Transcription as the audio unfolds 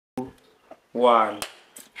1.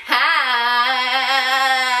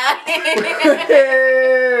 Hi.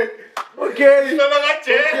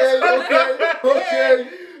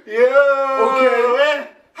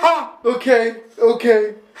 Okay.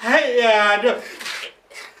 Okay. Hey, yeah.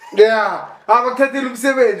 Yeah. I'm a tattoo of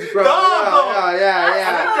 7, bro. Yeah.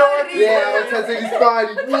 I'm tattooing this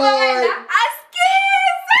body, boy.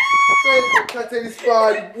 I'm tattooing this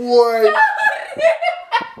body, boy.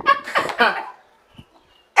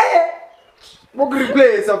 We're going to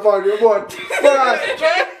play some fun, what? Fast.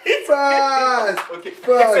 Okay.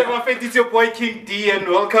 It's your boy King D, and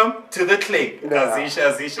welcome to the CLIQUE.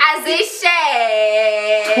 Azisha.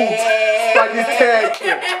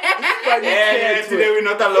 Yeah, today we're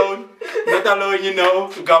not alone. Not alone, you know.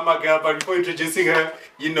 Kamogelo, but before introducing her,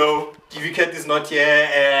 you know, TV Cat is not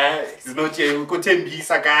here. He's not here. We got 10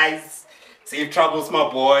 visa, guys. Safe travels, my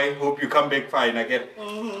boy. Hope you come back fine again.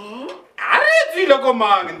 You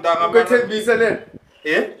got 10 visa then?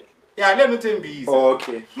 Yeah? Yeah, let me 10 visa. Oh,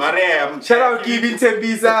 okay. Mariam. Shout out Giving 10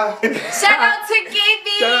 visa. Shout out to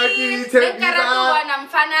Giving. Shout out Giving 10 visa.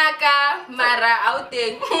 Mara out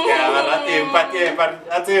there. Yeah, but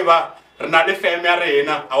that's it. Another family,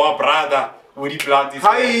 our brother, Woody BLUNTS.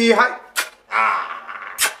 Hi.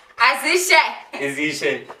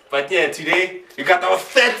 Azisha. But yeah, today we got our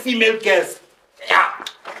third female guest. Yeah.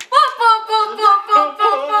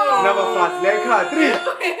 Never fast like her. 3.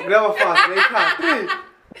 Never fast like her. 3.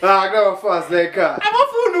 Never fast like her. I'm a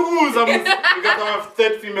fool who's we got our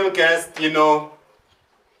third female guest, you know.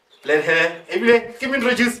 Let her. Emily, can you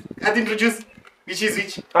introduce? I'd introduce. Which is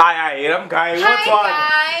which? Hi, I'm guy. What's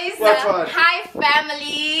Hi guys. What's one? Hi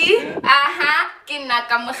family.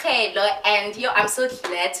 Kamogelo, and I'm so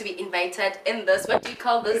glad to be invited in this. What do you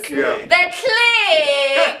call this? Yeah. The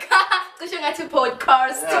CLIQUE. To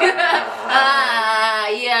podcast.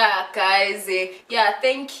 Yeah, guys. Yeah,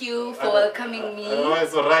 thank you for welcoming me. Oh,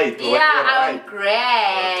 it's alright. I'm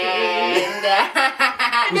grand.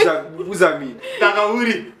 Who's that mean?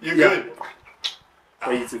 Woody, you good?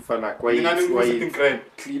 Why is it fun? Why is it grand?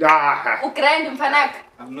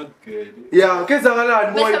 I'm not good. Yeah, okay,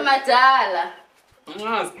 Zagalan, boy.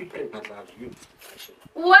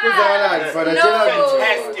 Wow.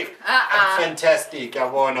 Fantastic. Fantastic.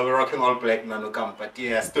 We're rocking all black now, but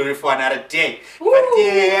yeah, story for another day. But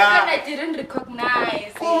yeah, I didn't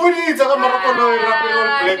recognize.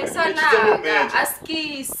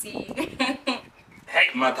 Hey,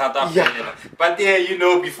 Matata. But yeah, you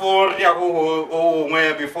know, before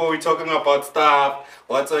we're talking about stuff,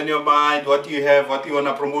 what's on your mind? What do you have? What do you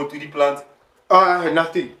wanna promote to the plants?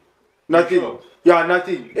 Nothing. Sure? Yeah,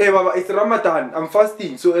 nothing. Hey, Baba, it's Ramadan. I'm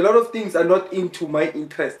fasting, so a lot of things are not into my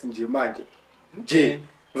interest in Jemanje.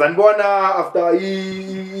 Zanbona after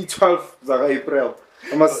 12 April.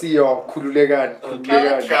 I must see your Kululegan. Nothing.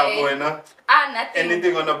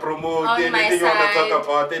 Anything on a promote, on anything you want to talk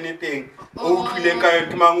about, anything. Oh, not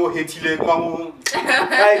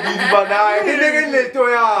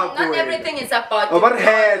everything is about Not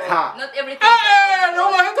everything.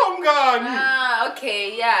 Okay,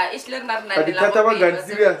 yeah.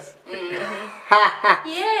 Serious.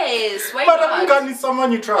 Yes, why But not? is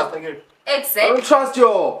someone you trust again. Exactly. I don't trust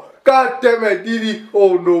you. God damn it, Diddy.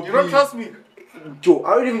 Oh no. You don't trust me? Joe,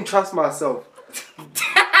 I don't even trust myself.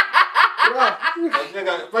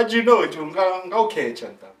 But you know it, okay,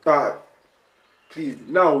 Chanta. Please,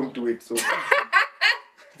 now I won't do it, so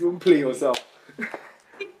don't play yourself.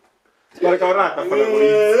 It's all love.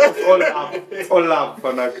 It's all love,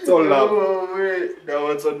 Fanak. It's all love. Now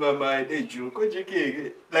what's on my mind? Hey, Joe,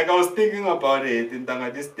 like I was thinking about it in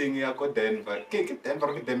this thing here called Denver.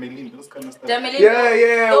 Damelin, those kind of stuff.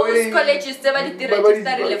 Yeah. Those colleges, they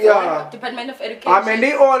Department of Education. I mean,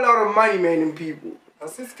 they all are money, man, and people.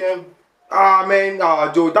 That's a scam.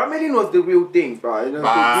 Joe, Damelin was the real thing, bro.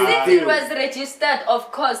 Since it was registered,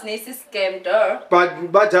 of course, it's a scam, though.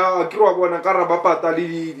 But I grew up on a carabapata,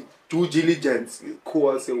 due diligence.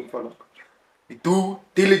 Due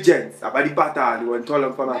diligence. About the battle, when told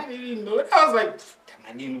them for I didn't know. I was like,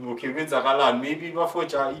 maybe before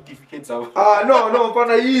certificates. no, for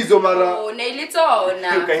the ease, Mara. Oh, for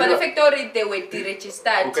the factory, they were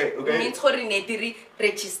deregistered. Okay. Means for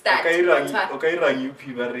registered. Okay, rang you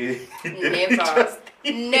people.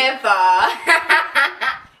 Never.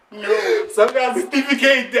 No. Some guys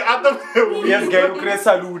certificate the other. Yes, girl, Chris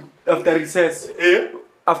saloon after recess. Eh?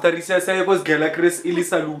 After recess, I was girl, Chris Illy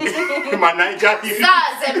saloon. Manager. It's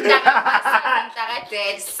never.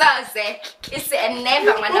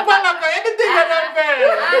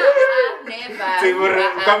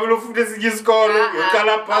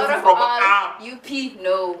 UP,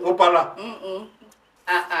 no.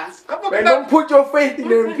 Man, don't put your faith in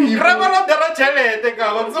them people. There are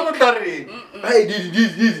Hey,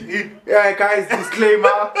 Diddy. Yeah, guys,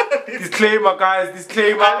 disclaimer. Disclaimer, guys,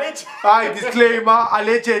 disclaimer. Hi, disclaimer.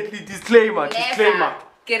 Allegedly, disclaimer. Disclaimer.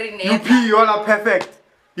 UP, you all are perfect.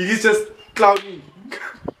 It is just clowning.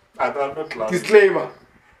 I don't know clown. Disclaimer.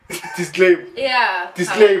 Disclaimer. Yeah.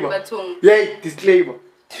 Disclaimer. Yeah, disclaimer.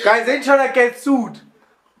 Guys, ain't trying to get sued.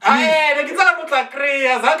 Hey,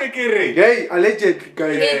 allegedly,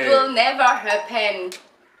 guys. It will never happen.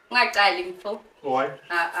 Why?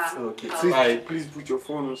 Okay, please put your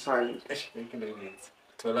phone on silent.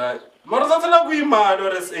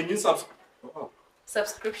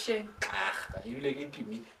 Subscription.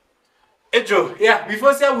 Ejo, yeah,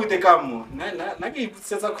 before say we take more.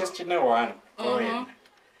 That's a question one.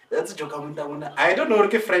 That's a joke. I don't know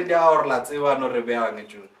if friend or let's say one or rebel.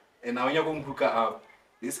 And now you're going to hook up.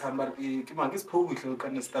 This hammer, come on, this pool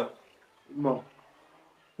kind of stuff. No.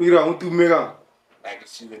 We are to Mega. Like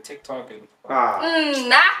she's a TikTok and Nah.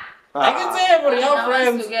 I can say we have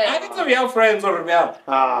friends. I can say we have friends or rebel.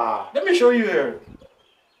 Let me show you here.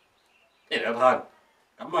 Yeah, that's hard.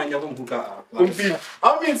 I'm not going to hook up. I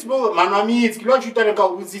mean, small man, I mean, it's what you tell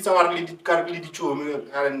about with our lady chum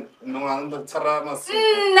and no one but Saramas.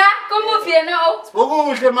 Nah, come over here now. Spogo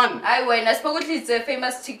with the man. I went. I spoke with a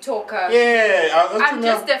famous TikToker. Yeah, I'm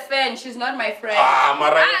just a fan. She's not my friend.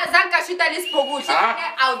 Zanka Shutali spoke.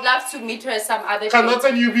 I would love to meet her some other day. Cannot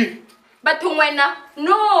tell you be. But Tungwena,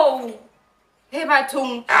 no. Hey,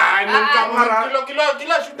 Batung. Kilo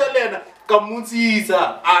Shutalena.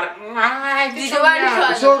 Kamunsiza. Did you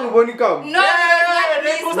want to show Rubonica? No, I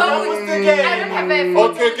don't have a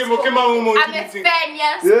okay, I'm a fan,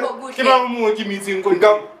 yes. You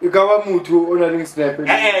got one to on a snap.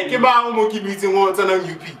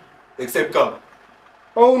 Except come.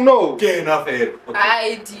 Oh no. Okay, enough here.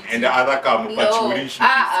 I did. And the other come, but you really should.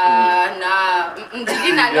 Nah.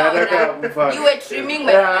 You were dreaming,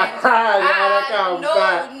 my friend.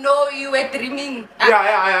 No, you were dreaming.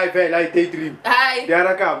 Yeah, I felt like daydream. The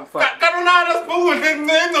other come. Canona spoke with them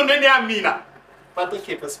on the Amina. But the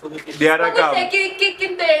keepers spoke with the other come.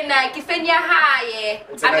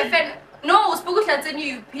 I'm a fan. No, spoke with that's a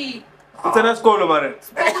new UP. It's a school, man.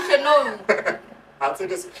 No. I'll say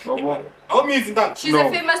this. How me is that? She's a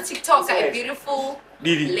famous TikToker, a beautiful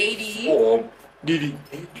lady. Oh, Diddy.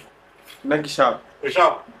 Like sharp.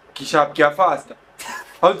 Sharp, get faster.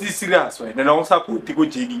 How this serious way? Then I also put to go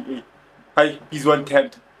JD. Hi, he's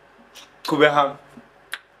 110. Kubeham.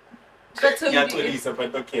 Yeah, to Lisa,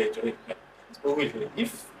 but okay.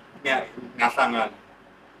 If Nathangan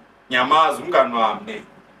Yamaz Unganwam.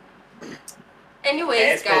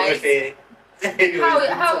 Anyways, guys.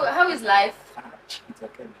 How is life?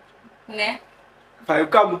 Nah. If I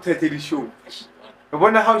come to the show, I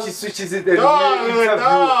wonder how she switches it. Yeah.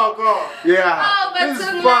 Oh, but this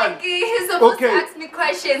so is fun. He's supposed to ask me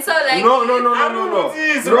questions. So like. No.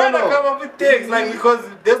 Come up with things like because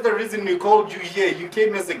that's the reason we called you here. You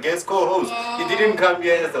came as a guest co-host. You didn't come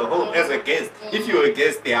here as a host, as a guest. If you were a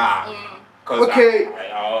guest, Okay.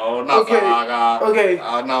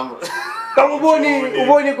 Go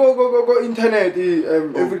internet.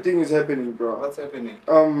 Everything is happening, bro. What's happening?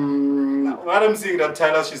 What I'm seeing that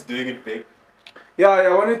Tyla, she's doing it big. Yeah, I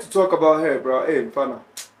wanted to talk about her, bro. Hey, Fana.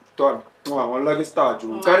 Done. One like a star,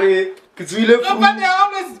 Joe. Carry. It's really but they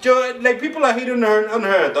always like people are hitting on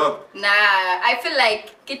her, dog. Nah, I feel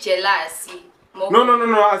like get jealous. No.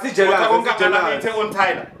 I see jealous. On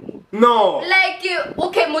Tyla. No. Like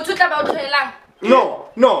okay, mutu about her. No.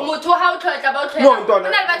 Mutu how to about her. No,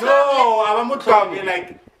 I'm mutu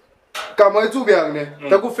like. Come on, to be honest.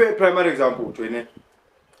 Take a fair primary example, Joe.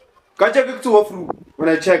 Can check it to when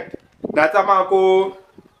I checked. That's a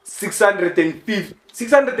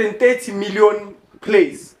 630 million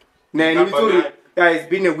plays. Yeah, it's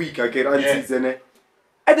been a week, okay, season.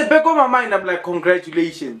 At the back of my mind, I'm like,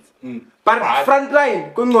 congratulations. But front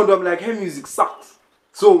line, going on, I'm like, her music sucks.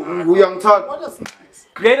 So, we are talking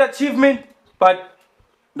great achievement, but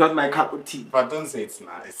not my cup of tea. But don't say it's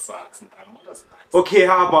nice, it sucks. Okay,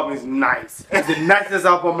 her album is nice. It's the nicest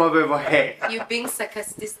album I've ever had. You being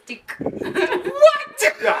sarcastic. What?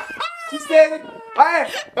 Yeah. She said,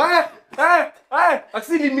 hey. I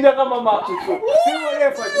see the media come out.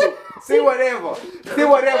 Say whatever.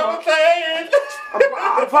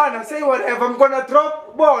 Fine, say whatever. I'm gonna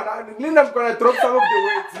drop. Linda, I'm gonna drop some of the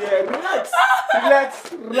words here.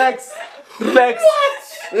 Relax. What?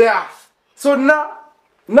 Yeah. So now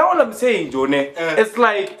all I'm saying, Johnny, it's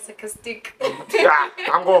like sarcastic. Yeah,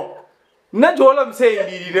 Tango. Not all I'm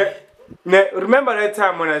saying, remember that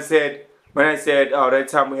time when I said that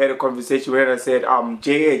time we had a conversation where I said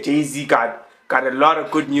Jay-Z got got a lot of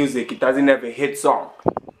good music. It doesn't have a hit song.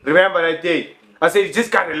 Remember that day? I said it just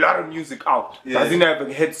got a lot of music out. Doesn't have a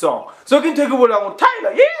hit song. So you can take it with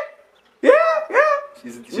Tyla. Yeah.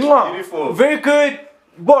 She's beautiful. Very good.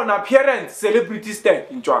 Born appearance, celebrity stat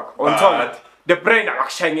in track on top. The brain I'm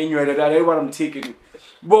shining you. That's what I'm taking.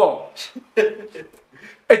 Boy.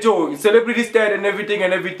 Joe, celebrity star and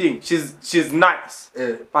everything. She's nice.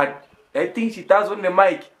 But I think she does on the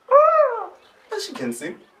mic. She can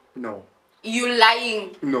sing. No. You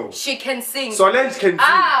lying. No. She can sing. Solange can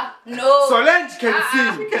sing. No. Solange can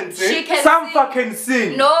sing. She can sing. She can Sampha can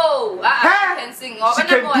sing. No. She can sing. She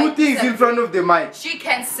can do things in front of the mic. She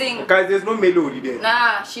can sing. Guys, there's no melody there.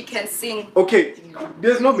 Nah, she can sing. Okay,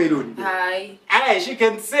 there's no melody there. Aye. She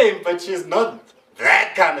can sing, but she's not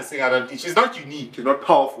that kind of singer. I don't think she's not unique. She's not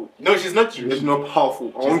powerful. No, she's not unique. She's not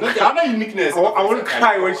powerful. I want uniqueness. I want to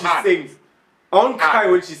cry when she sings. I want to cry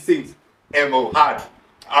when she sings. Mo hard.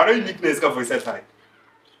 I want uniqueness come for that high.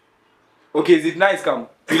 Okay, is it nice, Kam?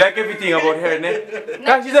 You like everything about her, ne?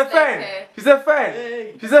 Nah, she's a fan. Like She's a fan.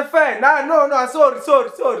 Hey. She's a fan. Nah, no,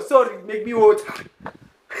 sorry. Make me water.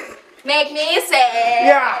 Make me say.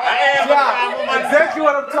 Yeah, exactly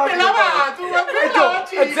what I'm talking about.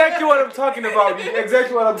 Exactly what I'm talking about.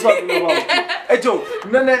 Hey Joe,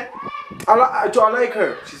 I like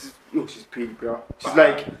her. She's pretty, bro. She's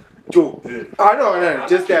like Joe. I know,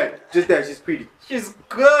 just that. She's pretty. She's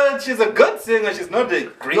good. She's a good singer. She's not a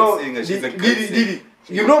great singer. She's a good singer. Diddy.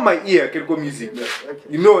 You know my ear can go music. Okay.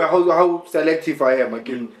 You know how selective I am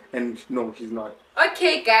again. And no, she's not.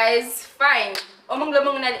 Okay, guys, fine.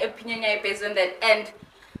 Opinion based on that. And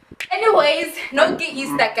anyways, no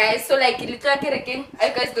Easter, guys. So like, little again, are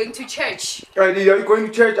you guys going to church? Are you going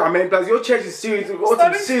to church? I mean, plus your church is serious.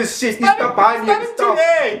 Serious shit. Easter party and stuff.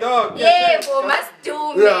 Today, dog. Yeah, but must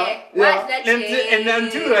do me. Watch that shit. And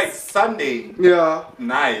until like Sunday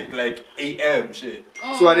night, like AM shit.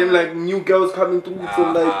 So are them like new girls coming through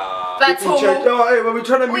from like church? Oh, hey, we're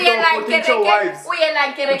trying to meet our potential wives.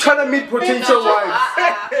 We're trying to meet potential wives.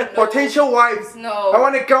 Potential wives. No. I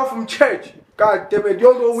want a girl from church. God damn it, you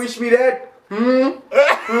don't wish me that. Nigga,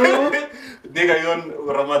 you on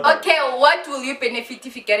Ramadan. Okay, what will you benefit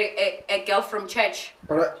if you get a girl from church?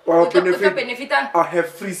 Well, I have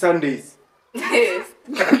free Sundays. Yes.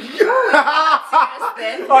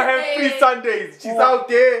 I have free Sundays. She's out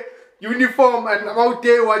there, uniform, and I'm out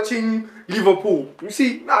there watching Liverpool. You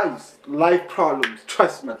see, nice. Life problems,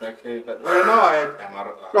 trust me. Okay, but I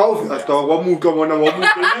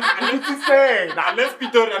unless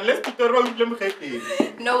Peter,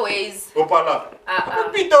 No ways. Opala.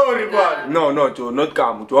 Peter, no, Joe, not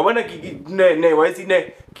come. Joe, I wanna why is it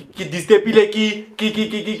ki distepile ki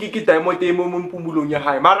taimote mumpumulonya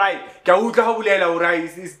high. Marai,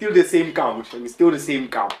 it's still the same cow. It's still the same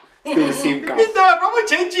cow. Still the same cow. Peter, no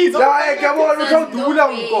changes.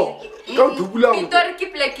 Pitor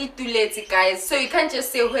keep like it too late, guys. So you can't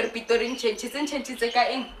just say where Pitor in changes and changes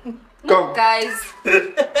again. No, guys.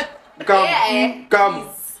 Come.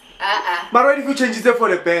 But what if you change it for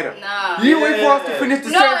the better? No. You wait for us to finish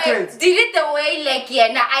the sentence. Did it the way like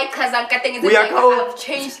I cousin cutting is like I've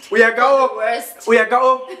changed. We are go. Worst. We are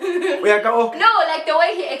go. No, like the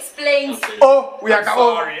way he explains. Oh, we are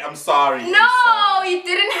go. I'm sorry. No, it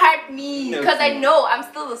didn't hurt me because I know I'm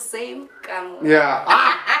still the same. Yeah.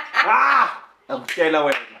 I'm scared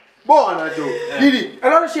away. Bona Joe. Diddy, a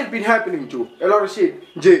lot of shit been happening too. A lot of shit.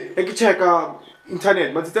 Jay, I can check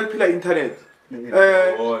internet, but it's still like internet. Can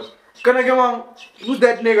I get one? Who's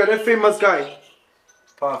that nigga? That famous guy?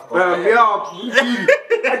 Diddy.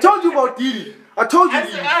 I told you about Diddy. I told you. I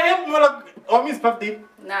have Miss Puffy.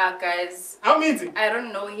 Nah, guys. How means I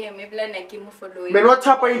don't know him. Maybe like him follow him. Man, what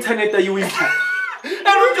type of internet are you into? I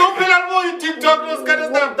don't know on TikTok, those kind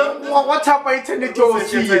of stuff. What type of internet you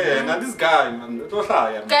was seeing? Now this guy, man,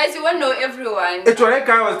 guys, you won't know everyone. It's what that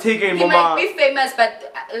guy was taking. He might be famous,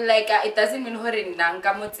 but like it doesn't mean horin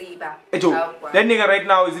nangamotsiba. That nigga right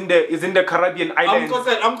now is in the Caribbean islands.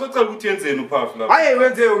 I'm going to tell you Puff. I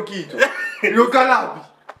went there on Kito.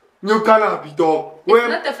 You cannot dog. It's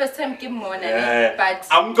not the first time Kim Mona, but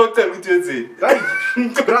I'm going to tell you. Right.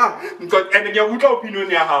 And you would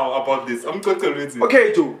opinion how about this. I'm going to tell you.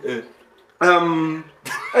 Okay, Joe. I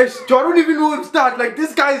don't even know where to start. Like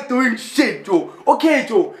this guy is doing shit, Joe. Okay,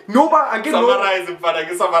 Joe. Nobody again.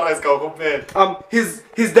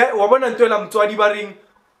 His dad. Wabana ntola mtwadi baring.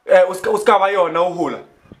 Uskabayo na uhola.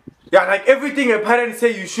 Yeah, like everything a parent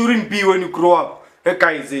say you shouldn't be when you grow up. That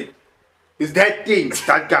guy is it. Is that thing,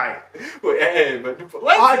 that guy.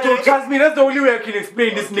 Don't trust me, that's the only way I can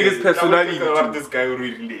explain this nigga's personality. What this guy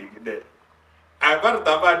really did. I thought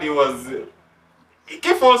that he was.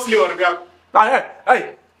 He falsely or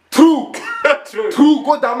hey, true. true. True,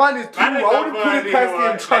 God, that man is true. I wouldn't put it past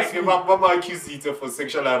him, trust me. Mama accused Zito for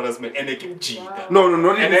sexual harassment and they keep cheating. No,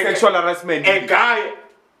 not even sexual harassment. A guy,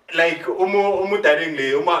 like, Umu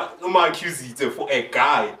accused Zito for a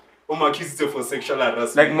guy. Accused Zito for sexual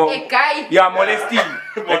harassment. A guy? Yeah,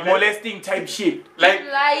 molesting. Like molesting type shit. Like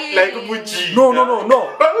Lying. No.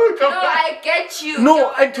 No, I get you.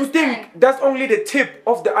 No, and to think, that's only the tip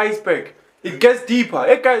of the iceberg. It gets deeper.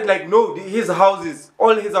 That guy, like, no, his houses,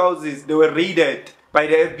 all his houses, they were raided by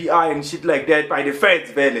the FBI and shit like that, by the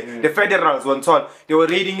feds, the federals, one time. They were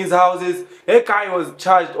raiding his houses. That guy was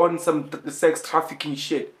charged on some sex trafficking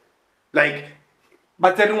shit. Like,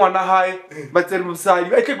 this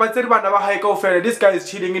guy is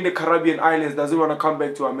chilling in the Caribbean islands, doesn't want to come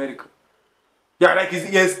back to America. Yeah, like he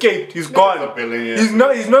escaped, he's gone. He's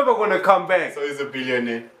never gonna come back. So he's a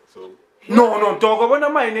billionaire. So no, dog. I wanna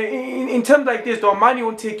mind in terms like this, dog, money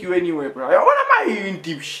won't take you anywhere, bro. I wanna mind you in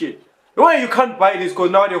deep shit. The way you can't buy this because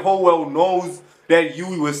now the whole world knows that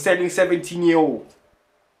you were selling 17-year-olds.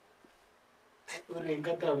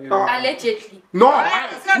 Allegedly. No,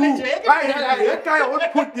 that guy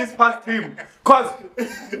won't put this past him. Because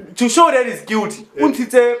to show that he's guilty,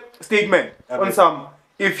 it's a statement on some.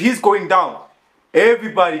 If he's going down,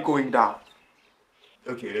 everybody going down.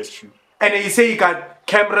 Okay, that's true. And then he say he got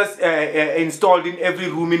cameras installed in every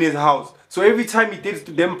room in his house. So every time he takes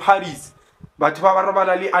to them parties, but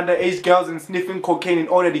underage girls and sniffing cocaine and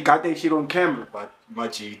already got that shit on camera. But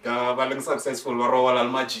Majita, but successful,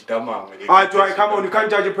 Majita, mama. Do I come on? You can't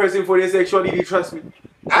judge a person for their sexuality, trust me.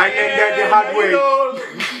 I learned that the hard way.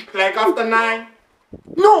 Like after 9?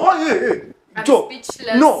 No, I'm Joe.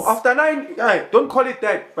 speechless. No, after 9, don't call it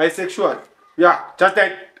that, bisexual. Yeah, just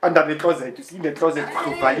that under the closet. You see in the closet.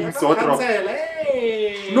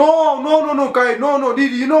 No, guy. No,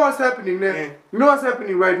 Diddy, you know what's happening there? You know what's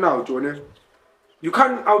happening right now, Jonah? You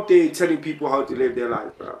can't out there telling people how to live their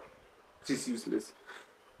life, bro. It's useless.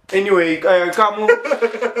 Anyway, Kamu.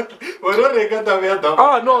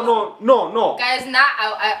 No. Guys, now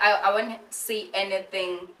I won't say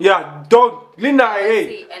anything. Yeah, dog. Linda, hey.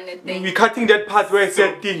 Say anything. We're cutting that part where I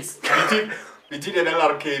said things. Between an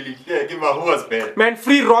LR Kelly. Yeah, give her who was bad. Man,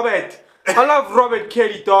 free Robert. I love Robert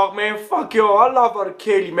Kelly, dog, man. Fuck you. I love R.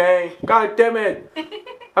 Kelly, man. God damn it.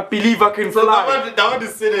 I believe I can fly. That one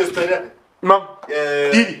is serious, man. Mom.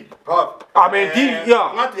 Diddy. Pop. I mean, Diddy,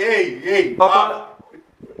 yeah. Not, hey. Papa.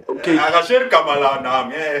 Okay.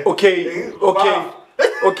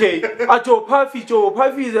 Okay. Joe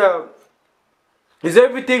Puffy is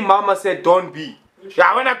everything Mama said don't be.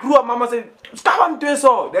 Yeah, when I grew up, Mama said, stop on doing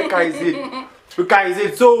so. That guy is it. The guy is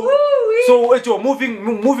it. So Joe,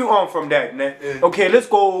 moving on from that. Ne? Okay, let's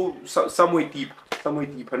go somewhere deep.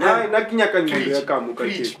 Preach.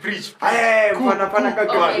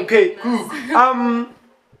 Okay.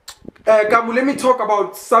 Kamu, let me talk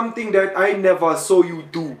about something that I never saw you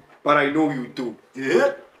do, but I know you do.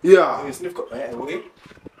 Yeah.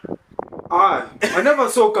 I never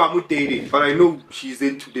saw Kamu dating, but I know she's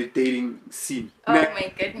into the dating scene. Oh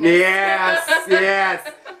my goodness. Yes.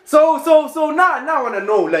 So now I wanna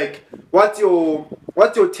know, like, what's your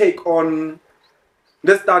take on,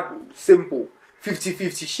 let's start simple,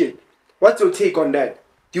 50-50 shit. What's your take on that?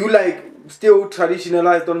 Do you like still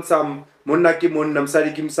traditionalized on some monna ki monna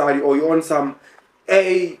msadi ki msadi, or you on some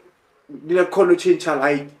color change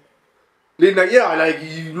like like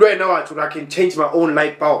you right now I can change my own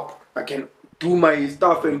light bulb. I can do my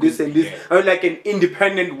stuff and this and this. I'm like an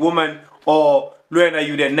independent woman, or Luena,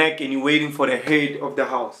 you the neck and you waiting for the head of the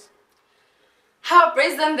house. How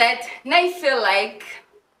present that? Now I feel like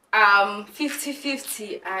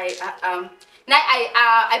 50-50.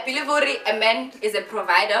 I believe a man is a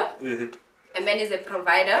provider. A man is a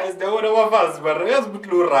provider. Yes, the one of us, but yes, but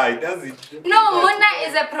right, does it? No, Mona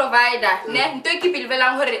is a provider.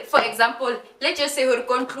 For example, let's just say her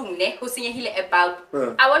control about.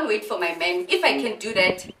 I won't wait for my man. If I can do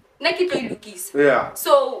that, yeah.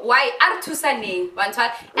 So why are two sane one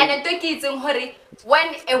time? And then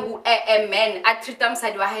when a man at three times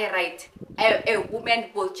right, a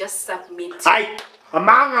woman will just submit. Hi,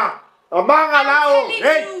 Amanga now.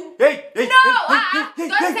 Hey.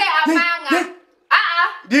 Don't say Amanga.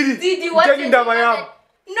 Diddy, what telling that I am.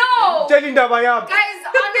 No. Telling that I am. Guys,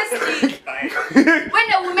 honestly, when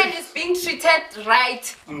a woman is being treated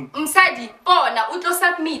right, Msadi, utlo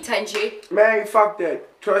submit anje. Man, fuck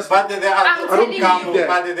that. Trust but me. there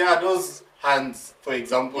are those hands, for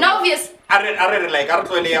example. No, obvious. I read like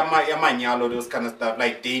those kind of stuff,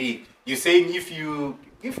 like dating. You're saying if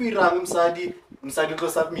we run Msadi to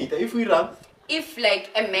submit. If we run, if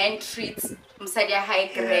like a man treats Msadi high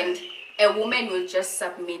grand, a woman will just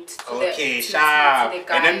submit to Okay, the, sharp. to the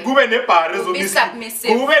guy. And then kube ne pare zo Be mislead.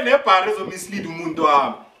 submissive. Kube ne pare zo mislead umuntu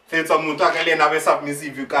wami. Fetsa umuntu akale na be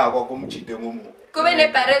submissive ka kwa kumchite ngomo. Kube ne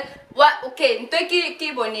pare okay, nto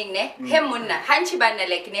ki boning ne he monna hanchi bana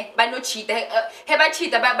like ne ba no cheat he ba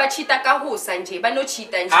cheat ka hosa nje ba no cheat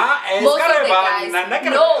nje most of the guys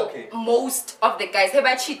no okay. Most of the guys he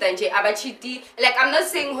ba cheat nje aba cheat like I'm not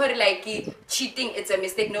saying her like cheating it's a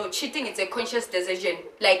mistake, no, cheating it's a conscious decision,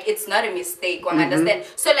 like it's not a mistake, one understand.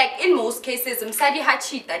 So like in most cases msadi ha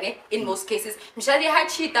cheata ne, in most cases msadi ha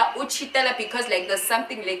cheata u cheatela because like there's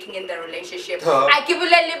something lacking in the relationship. I give you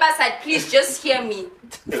a please just hear me.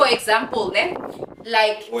 For example, ne,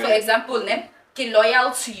 like for example, ne, ki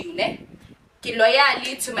loyal to you, ne, ki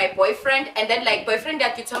loyally to my boyfriend, and then like boyfriend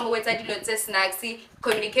that you told me what's a snacks,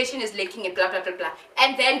 communication is lacking and blah blah blah blah,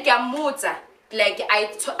 and then kamuta. Like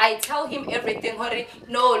I tell him everything.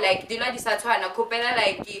 No, like dilo disatwana kupela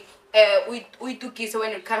like we took it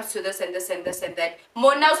when it comes to this and this and this and that.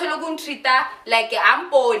 Mona so logun trita like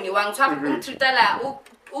amponi wang twa trita la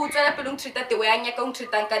utsala pelong trita the way anya ka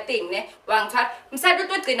trita ka teng ne wang twa msadi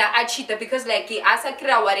to gcina a cheat because like asa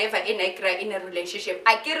kira whatever in a relationship.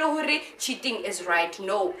 I kere hore cheating is right.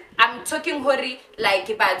 No, I'm talking hore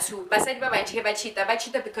like bathu basadi ba bantshi ba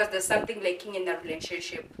cheat because there's something lacking in the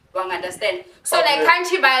relationship. Wang understand? So okay. Like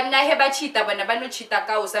kanchi ba na he ba cheata bana ba no cheata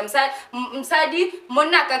ka usa msadi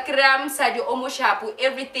mona ka kira msadi omo shapu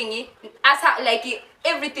everything asa like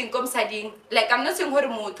everything comes sadi like I'm not saying hore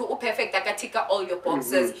motho o perfect akatika all your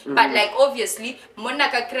boxes but like obviously mona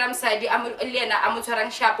ka kira msadi lena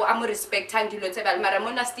amutshwarang shapu amu respect dilo tse ba mara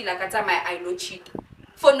mona still akatsamaya I no cheat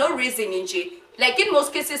for no reason nje. Like in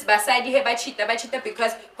most cases basadi he ba cheata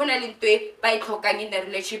because hona le ntwe ba itlhokang in the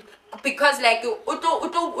relationship because like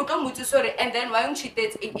uto mutu sorry and then why you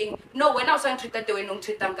cheated in no when I was treated the way no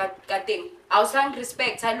treatang ka teng I was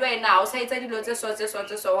respect I lwena I was etsa dilo tse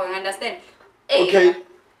so I understand. Okay,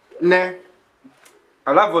 ne,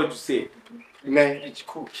 I love what you say. Ne, It's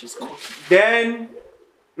cool. She's cool. then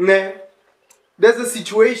ne, there's a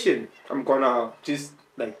situation. I'm gonna just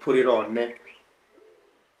like put it on. Ne,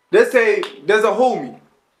 let's say there's a homie.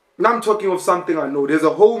 Now I'm talking of something I know. There's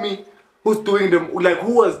a homie who's doing the like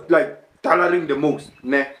who was like tolerating the most.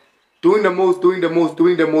 Ne, doing the most.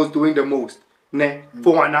 Ne,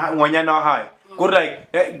 for one yana high. Good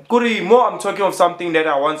like good more. I'm talking of something that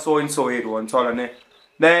I once saw in Soweto and Tola.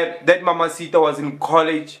 That Mamacita was in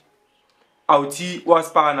college. Auti was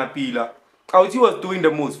Panapila. Auti was doing the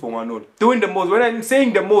most for one. Doing the most. When I'm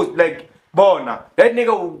saying the most, like Bona, that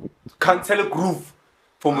nigga can sell a groove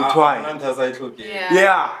for Mutwai.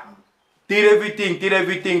 Yeah. Did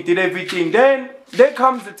everything. Then there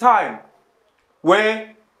comes the time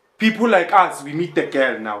where people like us we meet the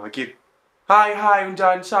girl now. Okay. Hi,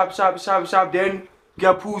 unjan, sharp. Then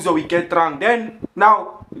get pools we get drunk. Then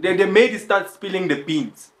now the maid start spilling the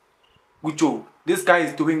beans. Gucho, this guy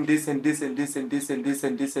is doing this and this and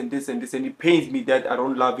it pains me that I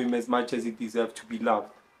don't love him as much as he deserves to be loved.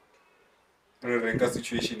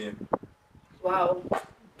 Situation here. Wow.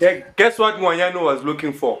 Guess what Mwanyano was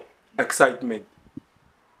looking for? Excitement.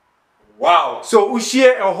 Wow. So we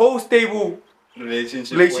share a whole stable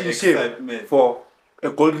relationship for a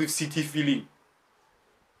Gold Reef City feeling.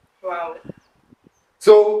 Wow.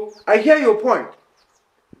 So I hear your point.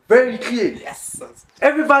 Very clear. Yes.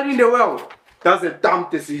 Everybody in the world does a dumb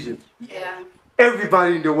decision. Yeah.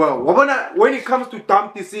 Everybody in the world. When it comes to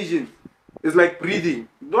dumb decisions, it's like breathing.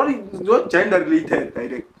 Not gender related.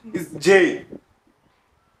 Like, it's J.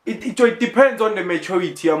 It depends on the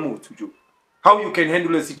maturity of mood. How you can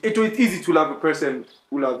handle a situation. It's easy to love a person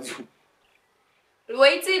who loves you.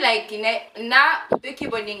 Wait till like na to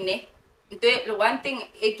keep on ne. One thing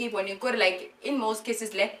I keep on like in most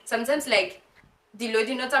cases sometimes like the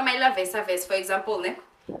lodi not my love verse for example ne.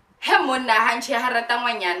 Hemona hanchi harata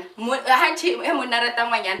ngwanyan. Hanchi hemona rata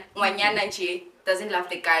ngwanyan nje doesn't love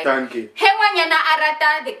the guy. Thank you. Hemwanyana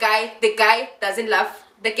arata the guy doesn't love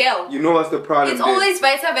the girl. You know what's the problem? It's always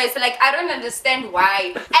vice versa. Like I don't understand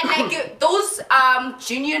why. And like those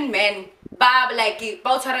genuine men ba like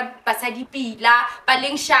ba tshwara basadi pila ba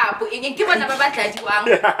leng sharp eng ke bona ba batladiwang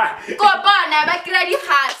ko bona ba kira di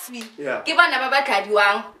khaswi ke bona ba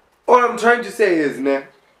batladiwang. All I'm trying to say is ne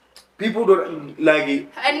people don't like it.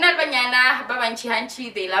 And not banyana ba banchi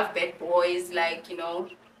hanchi they love bad boys like you know.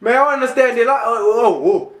 May I understand they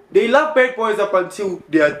love bad boys up until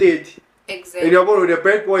they are dead. Exactly. And the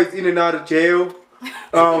bad boys in and out of jail.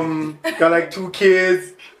 Got like 2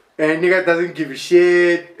 kids. And nigga doesn't give a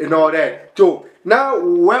shit and all that. So now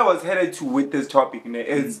where I was headed to with this topic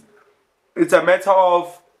is it's a matter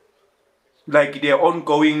of like their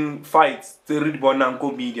ongoing fights, the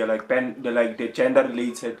media, like the gender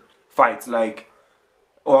related fights, like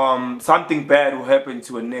something bad will happen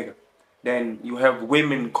to a nigga. Then you have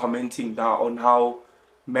women commenting that on how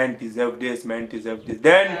men deserve this, men deserve this.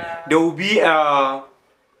 Then there will be a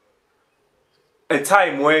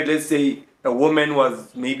time where, let's say, a woman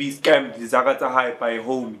was maybe scammed high by a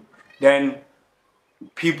homie. Then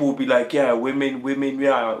people will be like, yeah, women,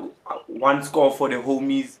 yeah, 1 score for the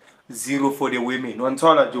homies, 0 for the women. One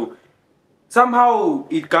taller Joe. Somehow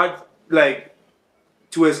it got like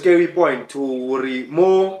to a scary point to worry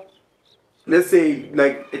more, let's say,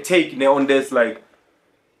 like a take on this, like,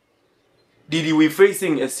 Diddy, we're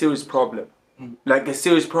facing a serious problem. Like a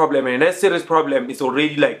serious problem, and that serious problem is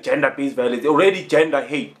already like gender-based violence, already gender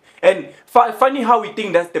hate. And funny how we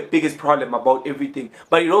think that's the biggest problem about everything,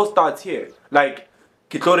 but it all starts here. Like,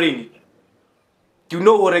 Kitorini, you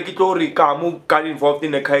know what Kitori Kamu got involved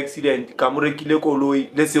in a car accident, Kamure Kilekolo,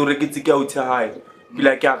 let's say Rekitiki out high. Be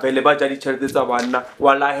like, yeah, Velebajari Church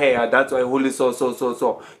Walla hair, that's why holy so.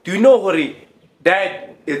 Do you know, Hori,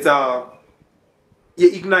 that it's you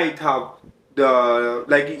ignite how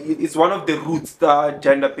it's one of the roots that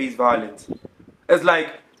gender-based violence. It's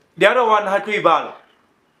like the other one had to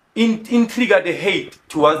trigger the hate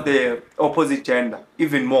towards the opposite gender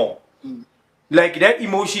even more. Like that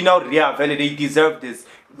emotional they deserve this.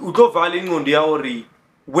 We go violence on the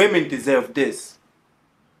women deserve this.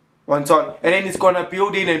 One time, and then it's gonna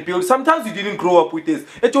build in and build. Sometimes you didn't grow up with this.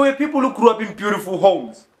 It's where people who grew up in beautiful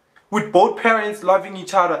homes with both parents loving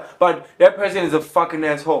each other, but that person is a fucking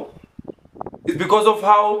asshole. It's because of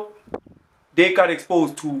how they got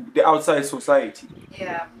exposed to the outside society.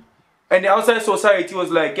 Yeah. And the outside society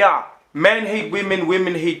was like, yeah, men hate women,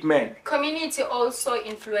 women hate men. Community also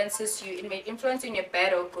influences you. It may influence you in a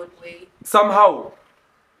bad or good way. Somehow,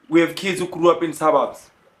 we have kids who grew up in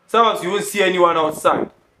suburbs. Suburbs, you won't see anyone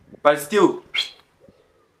outside. But still,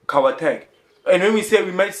 cover tag. And when we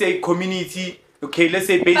might say community, okay, let's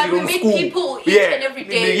say based on school. People each and every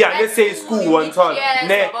day. Yeah, let's say school one time.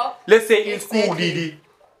 Let's say in school, Diddy,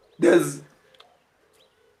 there's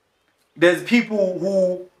people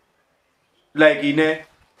who, like,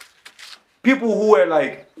 people who were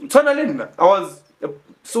like, I was a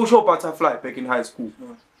social butterfly back in high school.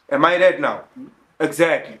 Am I dead now?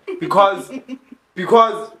 Exactly. Because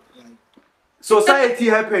society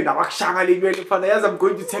happened. I'm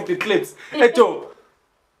going to take the clips.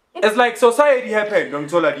 It's like society happened.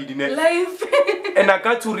 Life. And I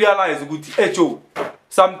got to realize,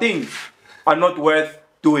 some things are not worth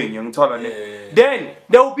doing. Then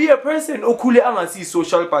there will be a person who could see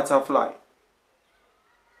social butterfly.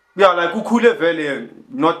 Yeah, like who could have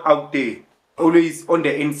not out there, always on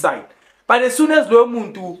the inside. But as soon as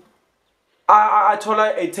I told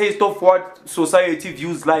her a taste of what society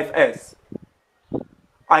views life as,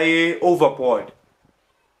 I overboard.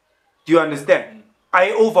 Do you understand?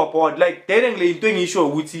 I overboard. Like, you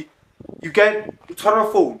can turn a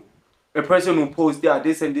phone. A person who posts, yeah,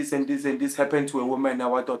 this and this and this and this happened to a woman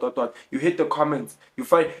now, what. You hit the comments. You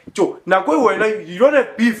find, Joe, now go away. You don't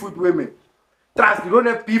have beef with women. Trust, you don't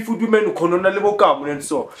have beef with women who can only and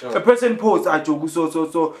so. Sure. A person posts,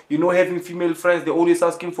 so, having female friends, they're always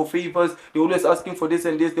asking for favors, they're always asking for this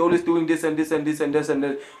and this, they're always doing this and this and this and this and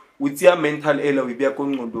this. With your mental error, we be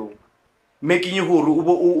making you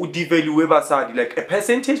devalue like a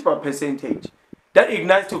percentage by percentage. That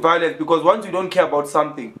ignites to violence because once you don't care about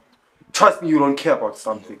something, trust me, you don't care about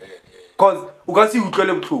something. Because you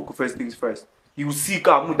can see first things first. You see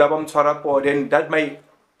then that might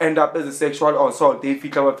end up as a sexual assault. They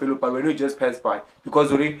feel like a but when you just pass by.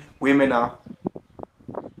 Because women are.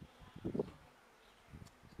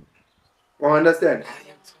 I understand.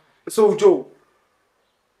 So Joe,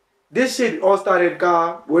 this shit all started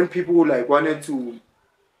when people wanted to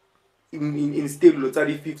instill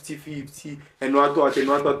 50-50 and what.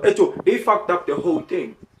 They fucked up the whole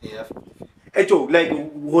thing. Yeah.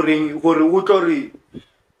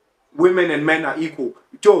 Women and men are equal.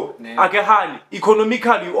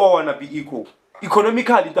 Economically you all wanna be equal.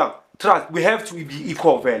 Economically, trust, we have to be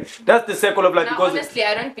equal, man. That's the circle of life. Now, because honestly,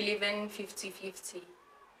 I don't believe in 50-50.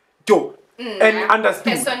 And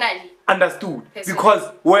understood. Personally. Understood.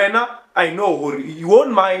 Because when I know you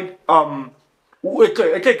won't mind would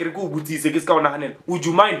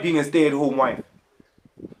you mind being a stay-at-home wife?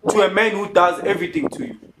 To a man who does everything to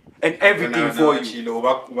you and everything for you.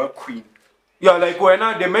 Queen. Yeah, like when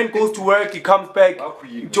the man goes to work, he comes back,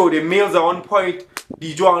 the meals are on point,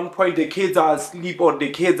 the job on point, the kids are asleep or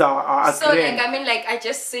the kids are so grand. I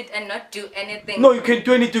just sit and not do anything. No, you can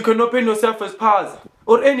do anything. You can open yourself as pass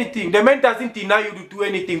or anything. The man doesn't deny you to do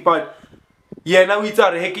anything, but Yeah, now it's a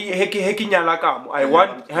heki nyala kamo. I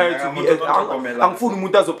want her to be ang funi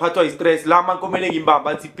umuntu azophathwa stress la mankomele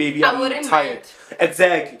ngimbamba athi baby I'm tired.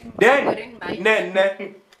 Exactly.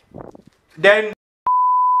 Then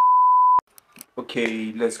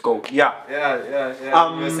okay, let's go. Yeah.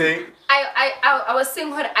 You were saying? I was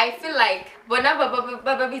saying what I feel like whenever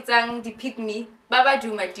Baba Bitang depict me, Baba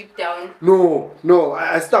do my deep down. No,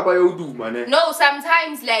 I stop by do man. No,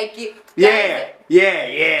 sometimes like yeah.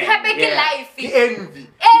 Life. The envy.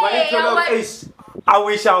 I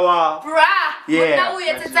wish I were. Bruh. Yeah. Now we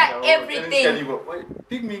have to everything.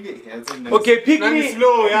 Pick me. Okay, pick me.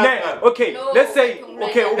 Slow, yeah. Okay, let's say.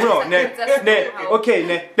 Okay,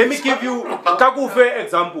 let me give you a fair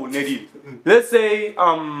example, Nedi. Let's say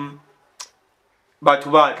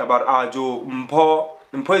about Ajo Mpo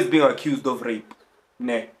is being accused of rape.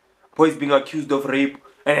 Mpo is being accused of rape,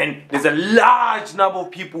 and there's a large number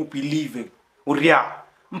of people believing. Uria,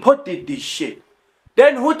 Mpo did this shit.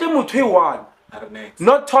 Then who one?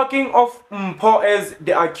 Not talking of Mpo as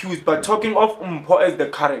the accused, but talking of Mpo as the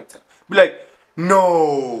character. Be like,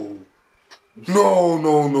 no. And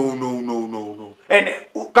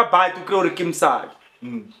kabai to kill Kim side.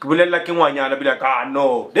 Be like,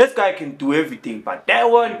 no, this guy can do everything, but that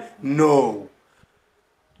one, no.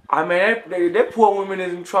 I mean, that poor woman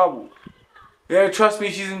is in trouble. Yeah, trust me,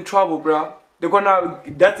 she's in trouble, bro. They're gonna.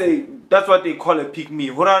 That's what they call a pick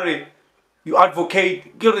me. You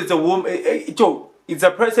advocate. Girl, it's a woman. It's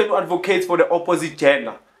a person who advocates for the opposite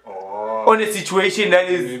gender. On a situation that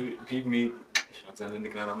is. Pick me. When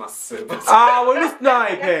you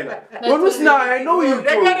snipe, I know you do.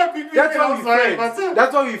 That's why we friends.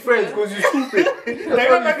 That's why we friends, because you're stupid. That's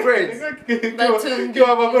why we friends. You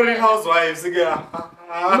have a good housewives again.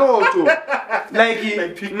 No, too. Now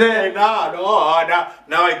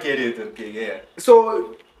I get it. Okay, yeah.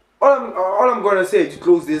 So, all I'm gonna say to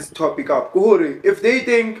close this topic up, if they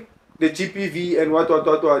think the GPV and what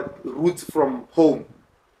roots from home,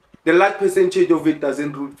 the large percentage of it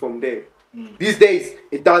doesn't root from there. These days,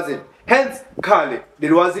 it doesn't. Hence, Kale,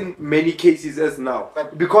 there wasn't many cases as now.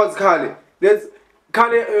 Because Kale,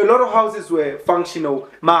 a lot of houses were functional.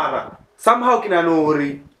 Mara, somehow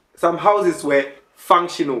some houses were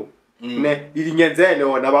functional.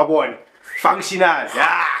 Functional.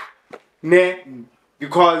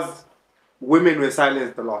 Because women were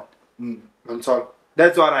silenced a lot. And so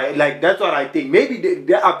that's what I think. Maybe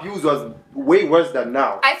the abuse was way worse than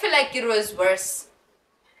now. I feel like it was worse.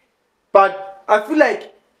 But I feel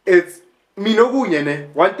like it's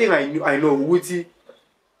one thing I know, Wuti.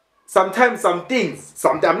 Sometimes some things,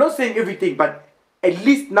 I'm not saying everything, but at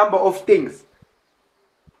least number of things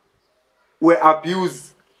were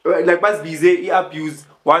abused. Like must be say abused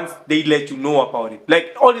once they let you know about it.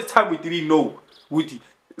 Like all this time we didn't know, Wuti.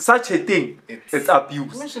 Such a thing, it's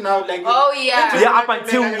abuse. Now, like, oh yeah. Yeah, up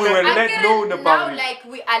until we were let know about now, it. like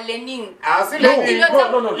we are learning. No.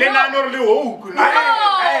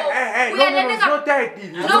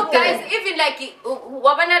 No, guys, even like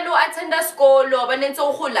wabana attend school or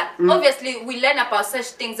obviously we learn about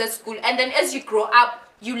such things at school, and then as you grow up,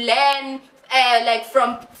 you learn like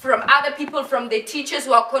from other people, from the teachers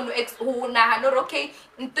who are okay,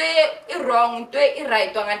 wrong,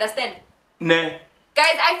 right, don't understand.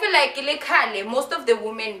 Guys, I feel like most of the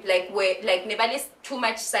women were never too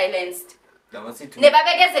much silenced. Never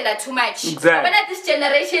too much. Exactly. But this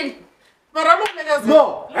generation.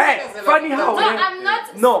 No, funny how. No, I'm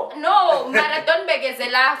not. No, marathon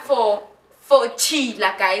begezela for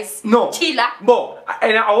Tyla, guys. No. Tyla.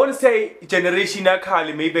 And I want to say generation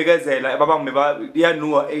Kali maybe begezela babang meba dia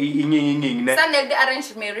no Some like the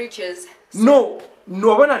arranged marriages. No,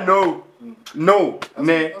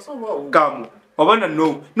 ne, come.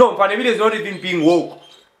 No, Panaville is not even being woke.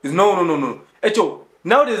 It's no. Echo,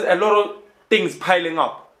 now there's a lot of things piling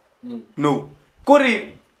up. No.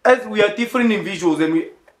 Kori, as we are different individuals and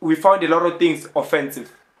we found a lot of things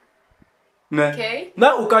offensive. Okay.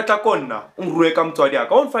 Now ukata konna, I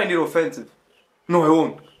won't find it offensive. No, I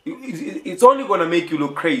won't. It's only gonna make you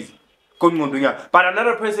look crazy. But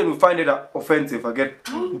another person will find it offensive again.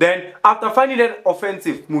 Then after finding it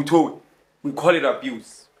offensive, we call it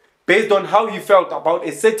abuse. Based on how you felt about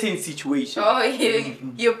a certain situation. Oh,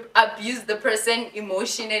 you abuse the person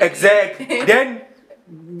emotionally. Exactly. Then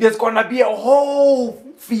there's gonna be a whole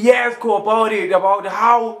fiasco about it, about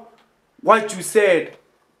how what you said,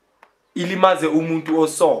 ilimaze umuntu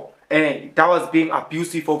oso, and that was being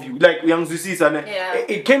abusive of you. Like young Zusi,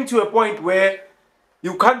 it came to a point where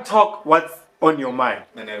you can't talk what's on your mind.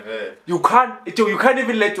 You can't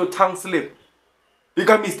even let your tongue slip. You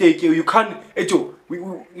can't mistake you. You can't.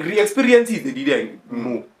 We experience it. They didn't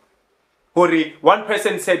move. Hori, one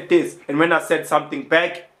person said this, and when I said something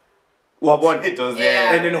back, wabon. It was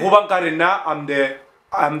And then Hubang Karina, I'm the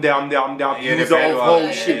abuser of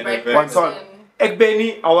whole shit. One time,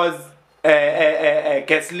 Ekbeni, I was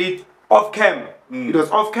gaslit off camera. It was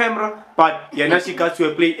off camera, but Yana she got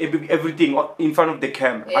to play everything in front of the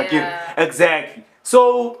camera. Again, exactly.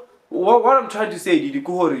 So what I'm trying to say, Diddy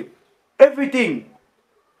Kuhori, everything.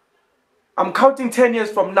 I'm counting 10 years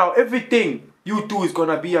from now. Everything you do is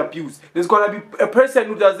gonna be abused. There's gonna be a person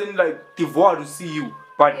who doesn't like devour to see you,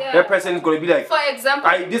 but that person is gonna be like, for example,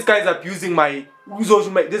 this guy's abusing my.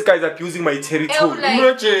 This guy's abusing my territory.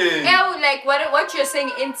 Like what you're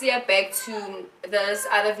saying into back to this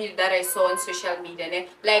other video that I saw on social media, né?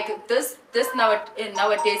 Like this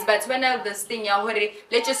nowadays. But when I this thing,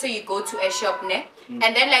 let's just say you go to a shop, né?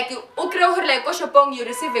 And then like you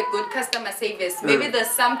receive a good customer service. Maybe there's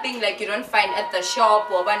something like you don't find at the shop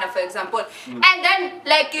or one, for example. And then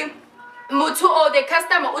like mutu or the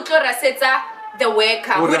customer utlora setsa the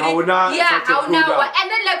worker. And then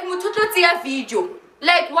like mutu video.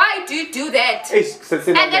 Like, why do you do that?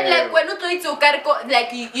 And then like when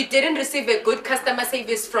you didn't receive a good customer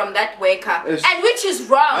service from that worker, and which is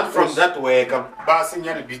wrong. Not from that worker, but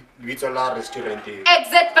restaurant.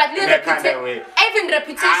 Exact, but even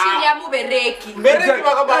reputation ya mubereki. This is so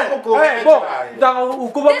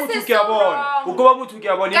wrong.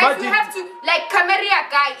 Guys, you have to like camera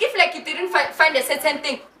guy. If like you didn't find a certain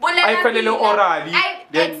thing, exactly.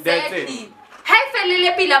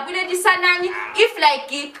 If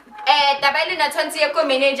like Damelin na twanti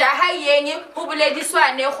manager hi yenye ho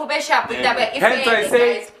bulediswane go be sharp taba if I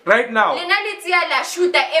say right now lena letsia la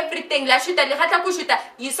shooter everything la shooter le gatla go shooter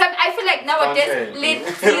I feel like nowadays le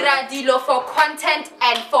tira dilo for content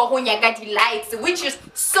and for ho nyaka di likes, which is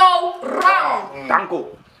so wrong.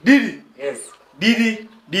 Danko Diddy, yes,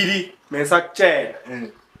 Diddy mesak che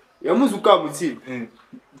ya muzuka mutsi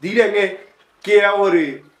Diddy nge ke ya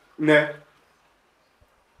hore ne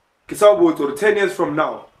or 10 years from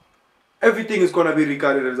now, everything is gonna be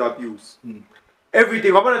regarded as abuse.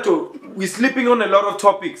 Everything. We're sleeping on a lot of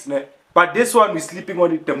topics, but this one we're sleeping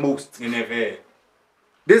on it the most.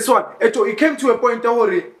 This one, it came to a point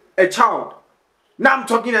where a child. Now I'm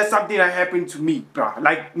talking about something that happened to me, bruh.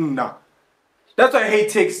 Like, nah. That's why I hate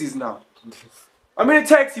taxis now. I'm in a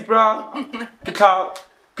taxi, bruh.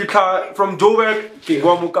 From Joburg to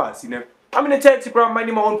Guamukas, I'm in a taxi, bruh. I'm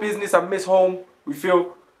minding my own business. I miss home. We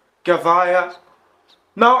feel. Gavaya.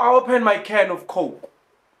 Now I open my can of Coke,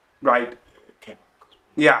 right? Okay.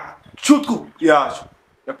 Yeah. Chutku. Yeah.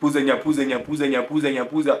 Nyapuza.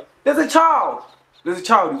 There's a child,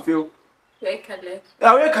 you feel?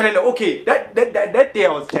 Okay, that day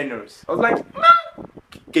I was generous. I was like,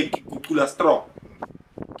 nah. Straw.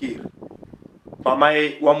 Mama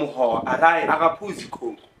wamuho. Arai agapuzi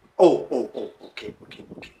Coke. Oh. Okay.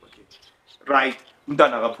 Right.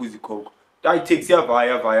 Mtana agapuzi Coke. I take ya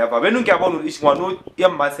via. When you get on this one, you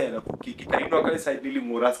must say,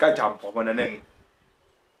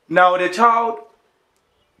 now the child,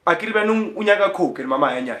 I keep unyaga coke and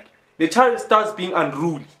mama. The child starts being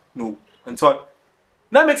unruly, and so on.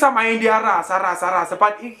 That makes up my India rasa.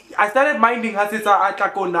 But I started minding her sister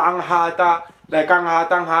atakona anghata, like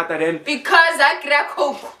anghata, then because I crack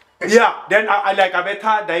coke. Yeah, then I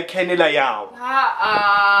better die Kenela Yao.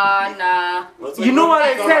 Nah. You know what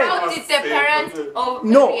I said? How did the parents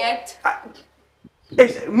react?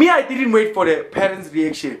 I didn't wait for the parents'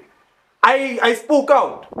 reaction. I spoke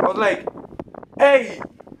out. I was like, hey,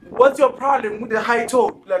 what's your problem with the high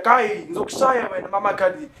tone? Like, mama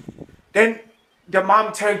kadi. Then the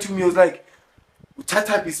mom turned to me, was like,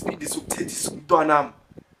 Tata be speed this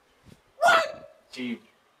what? Gee.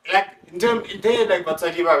 Like they like but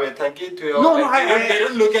they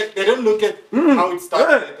don't look at how it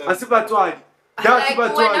started. How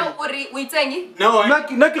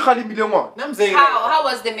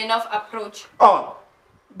was the men of approach?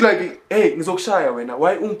 Like, hey,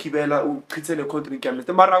 why unkibela ukhithele country cameras?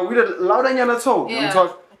 Mara we loud nyana so.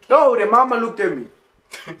 No, the mama looked at me.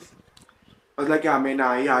 I was like, yeah, man,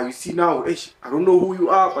 yeah, you see now, I don't know who you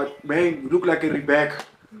are, but man, you look like a Rebecca.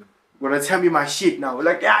 Wanna tell me my shit now?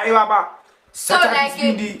 Like, yeah, hey, baba. So like,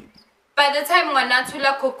 by the time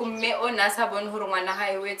wanatula kokume o nasabon hurungwana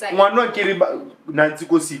highway time. Mwana kiri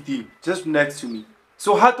Nantico City, just next to me.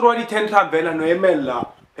 So hatrodi 10 times vela no emela,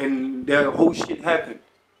 and the whole shit happened.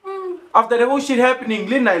 After the whole shit happening,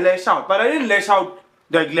 Lynn I lash out, but I didn't lash out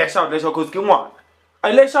because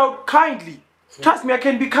I lash out kindly. Trust me, I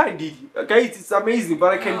can be kind, Diddy. Okay, it's amazing,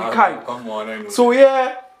 but I can be kind. Come on, I know. So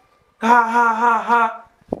yeah, ha.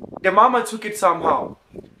 The mama took it somehow.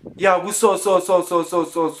 Yeah, we saw.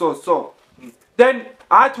 Then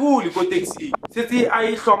Athuli ko taxi. Sithi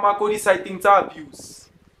ayihloma ko deciding to abuse.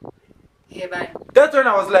 That's when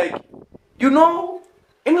I was like, you know,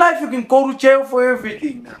 in life you can go to jail for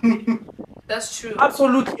everything. That's true.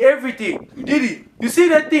 Absolutely everything. Diddy, you see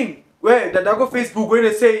that thing where that I go Facebook when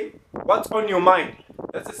they say what's on your mind?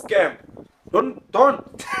 That's a scam. Don't.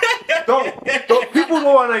 People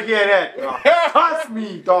don't wanna hear that. Trust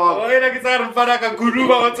me, dog.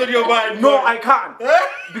 What's on your mind? No, I can't.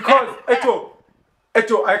 Because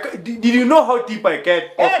did you know how deep I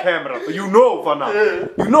get off camera? You know, for now.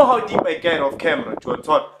 You know how deep I get off camera, Joe.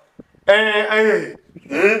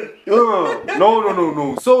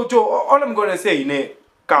 No. So, Joe, all I'm gonna say,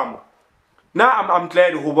 come. Now I'm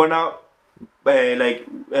glad who wanna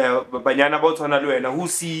banyana about Luena who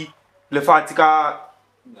see Lefatika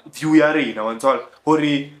view ya rena on all.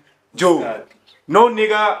 Hori, Joe. No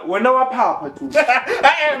nigga, when our papa too.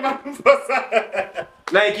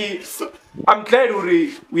 Like I'm glad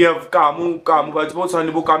we have Kamu, but what's on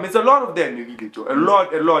the book. It's a lot of them, a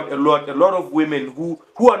lot of women who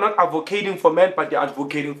are not advocating for men, but they're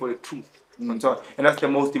advocating for the truth. And that's the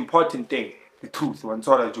most important thing, the truth.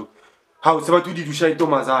 How Sabatu did you shine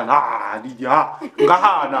Tomazan? Did ya?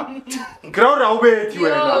 Gahana. Crowd, I'll wait you.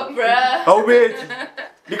 I'll wait.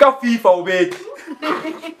 Look at FIFA, I'll wait.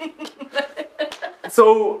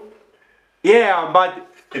 So, yeah, but.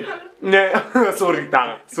 Sorry,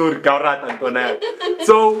 Kaurat Antonio.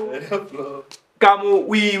 So, Kamu,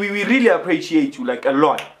 we really appreciate you like a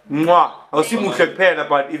lot. Mwah. I'll see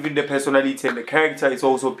but even the personality and the character is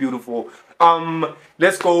also beautiful.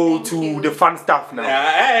 Let's go to the fun stuff now.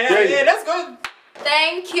 Yeah, let's go.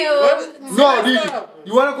 Thank you. No,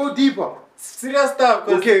 you wanna go deeper? Serious stuff.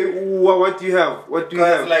 Okay, what do you have? What do you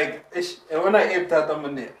have? Like, when I ate that,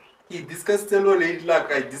 he discussed the late like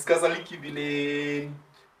I discussed a little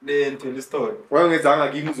the story. Well, it's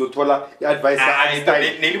like you to advice.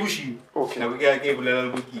 Okay. Now we got a little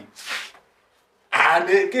bookie. And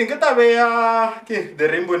the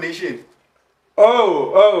Rainbow Nation.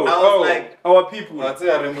 Oh, like, our people. What's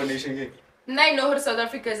a Rainbow Nation? Now I know how South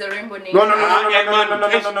Africa is a rainbow nation. No. But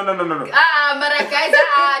guys,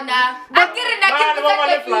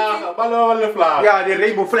 yeah, the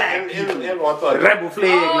rainbow flag. Rainbow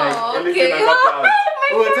flag, like. Okay.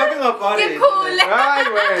 We're talking about it.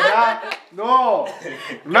 No.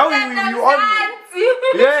 Now you on.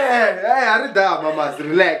 Yeah, I read that, mama.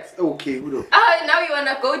 Relax. Okay, Udo. Now you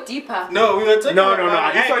wanna go deeper. No, we were talking No.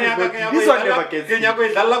 This one never gets.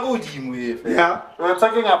 Yeah. We're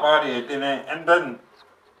talking about it, and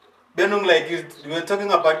then like we were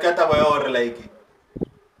talking about Katawai or like,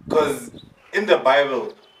 because in the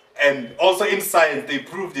Bible and also in science they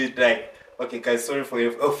proved it. Like, okay, guys, sorry for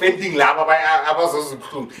offending Lava. I was also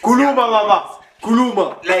Kuluma, mama.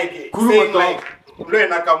 Kuluma. Like, saying like, and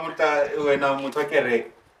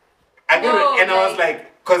I was like,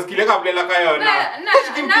 because I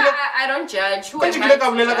don't judge. Who I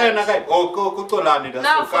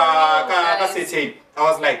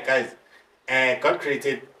was like, guys, God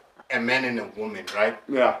created a man and a woman, right?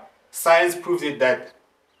 Yeah. Science proved it that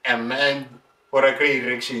a man for a great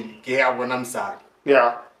erection, yeah.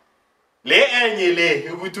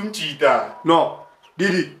 No,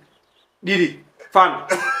 Diddy, fun.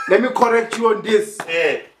 Let me correct you on this.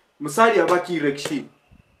 Musadi abaki erection.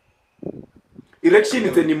 Erection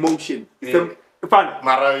is an emotion. It's fun.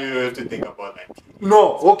 Mara, you have to think about that.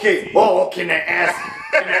 No, okay. Oh, okay, ass.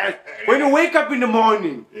 When you wake up in the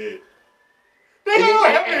morning, and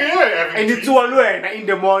it's all in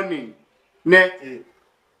the morning,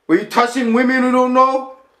 when you touching women who don't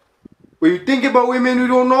know, when you think about women who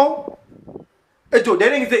don't know,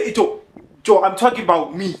 Joe, I'm talking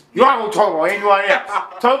about me. You aren't talking about anyone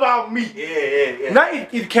else. Talk about me. Yeah. Now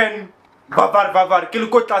it can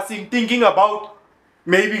thinking about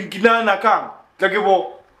maybe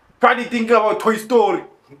probably thinking about Toy Story.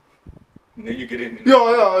 Then you get in.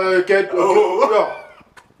 Yeah.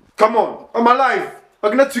 Come on, I'm alive.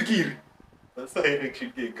 I'm not too. That's how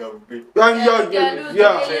erection can come.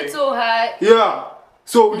 Yeah.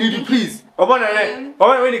 So did you please? When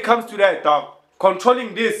it comes to that,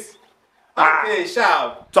 controlling this. Okay,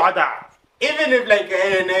 sharp. Even if like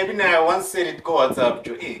even I once said it go WhatsApp,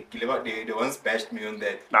 they once bashed me on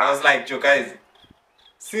that. I was like, Joe, guys,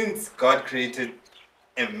 since God created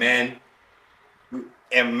a man,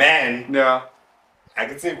 Yeah. I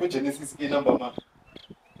can say Genesis number man.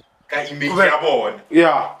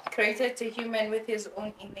 Yeah. Created a human with his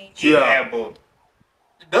own image. Yeah, but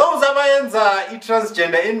those Hawaiians are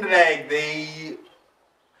transgender in like they.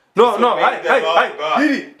 No.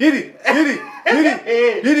 Diddy.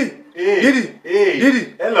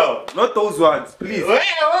 Diddy. Hello. Not those ones, please.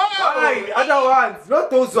 Why? Other ones. Not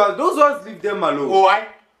those ones. Those ones, leave them alone. Why?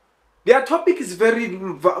 Their topic is very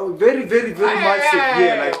massive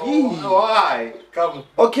here. Like, why? Come.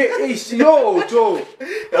 Okay, yo, Joe.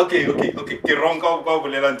 Okay. Wrong.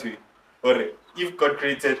 Alright. If God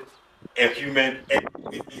created a human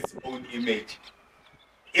with his own image,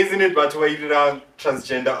 isn't it but why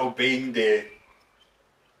transgender obeying the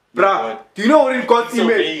Bruh, do you know what in God's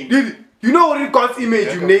image? Do you know what in God's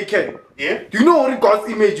image you naked? Yeah? Do you know what in God's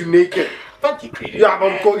image you naked? But he created Yeah,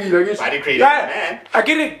 but Kogi, but he created man. I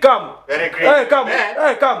get it, come. Very creative. Hey, come.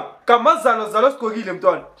 Hey, come. Come, Zalos Kogi,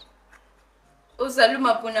 Lemton.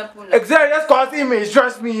 Exactly, that's God's image.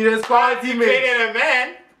 Trust me, that's God's image. He created a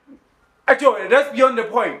man. Actually, that's beyond the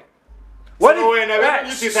point. What so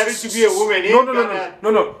if you decided to be a woman?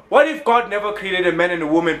 No. What if God never created a man and a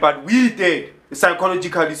woman, but we did,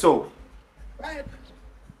 psychologically so? Right.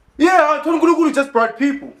 Yeah, Tongulugulu just brought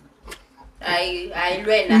people.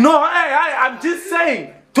 No, I'm just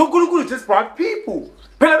saying. Tongulugulu just brought people.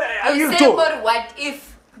 You say, but what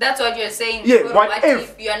if? That's what you're saying. Yeah, what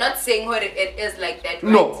if? You're not saying what it is like that,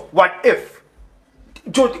 right? No, what if?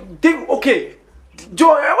 Joe, think, okay. Joe,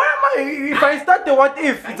 why am I? If I start the what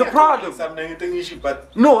if, it's a problem.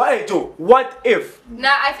 But no, hey Joe, what if?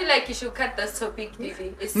 Nah, I feel like you should cut this topic,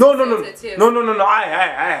 Diddy. It's No. sensitive. No.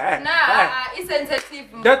 It's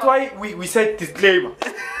sensitive. That's why we said disclaimer. No,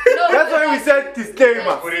 that's why we said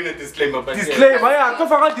disclaimer. Put in a disclaimer. But disclaimer, yeah. Go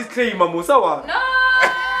for a disclaimer, Musawa. No.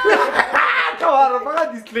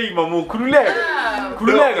 Disclaimer,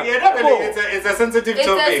 it's a sensitive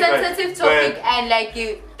topic. It's a sensitive topic, and like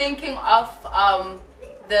you thinking of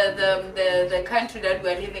the country that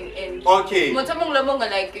we're living in. Okay.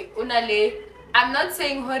 like unale. I'm not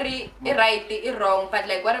saying hori right wrong, but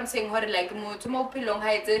like what I'm saying hori like mutumo pilong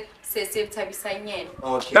haite sesib tabisanyel.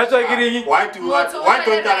 Okay. That's why getting why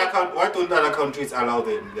don't other countries allow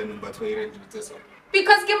them then but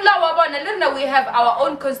because we have our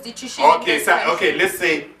own constitution. Okay, so let's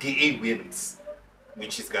say DA wins,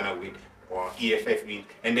 which is gonna win, or EFF win,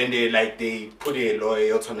 and then they put a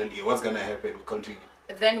lawyer autonomy. What's gonna happen with country?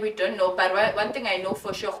 Then we don't know, but one thing I know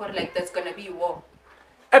for sure, like there's gonna be war.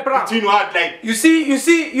 Between what, like you see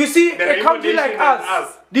a country like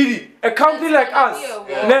us, Diddy, a country like us,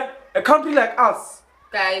 a country like us,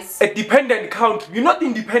 guys, a dependent country. You're not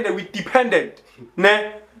independent, we're dependent,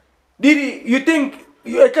 nah. Diddy, you think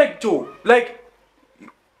it's like Joe? Like,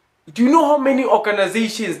 do you know how many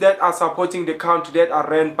organizations that are supporting the country that are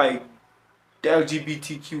run by the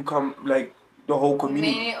LGBTQ like the whole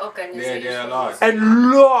community? Many organizations. Yeah, there are a lot.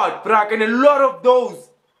 And a lot of those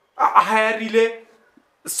are really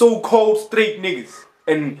so-called straight niggas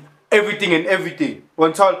and everything.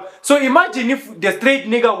 So imagine if the straight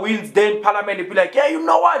nigga wins, then Parliament will be like, yeah, you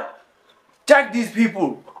know what? Check these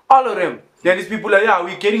people, all of them. Then these people are like, yeah,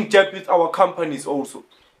 we're getting jacked with our companies also.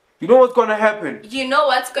 You know what's gonna happen? You know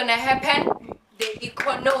what's gonna happen? The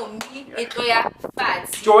economy, it will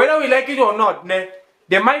fat. So whether we like it or not,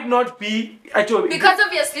 there might not be actually because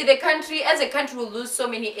obviously the country as a country will lose so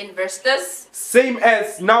many investors. Same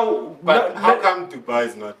as now. But how come Dubai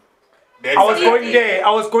is not? I was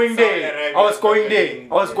going there.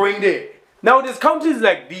 Now there's countries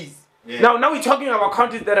like these. Yeah. Now we're talking about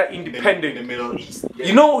countries that are independent. The Middle East. Yeah.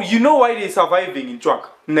 You know why they're surviving in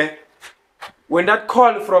truck? When that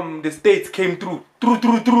call from the States came through,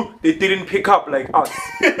 they didn't pick up like us.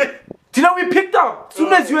 You know, we picked up. As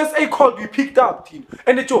soon as USA called, we picked up.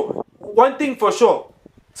 And one thing for sure,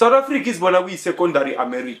 South Africa is one of we secondary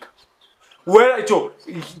America. Well,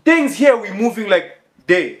 things here we're moving like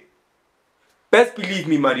they. Best believe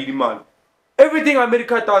me, man. Everything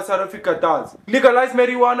America does, South Africa does. Legalize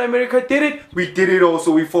marijuana, America did it. We did it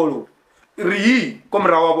also, we followed. The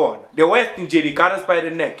West in Jerry got us by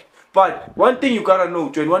the neck. But one thing you gotta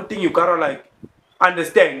know, Joe, and one thing you gotta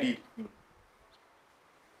understand it.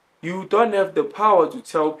 You don't have the power to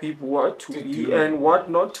tell people what to be and what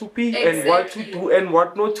not to be, and what to do and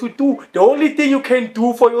what not to do. The only thing you can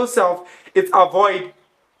do for yourself is avoid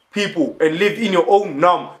people and live in your own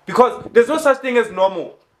norm. Because there's no such thing as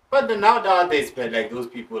normal. But nowadays, like those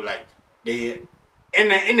people, like they,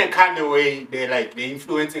 in a kind of way, they're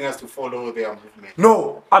influencing us to follow their movement.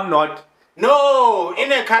 No, I'm not. No,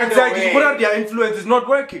 in a kind of way. Exactly, put out their influence is not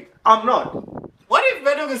working. I'm not. What if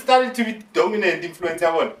Venom is starting to be dominant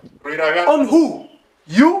influencer one? On who?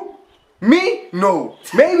 You? Me? No.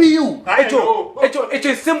 Maybe you. It's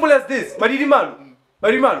as simple as this.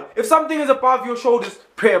 Maridimalu, if something is above your shoulders,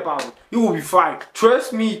 pray about it. You will be fine.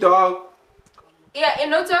 Trust me, dog. Yeah,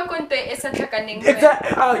 in other context, it's a exactly.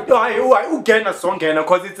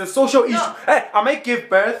 Because it's a social issue. Hey, I might give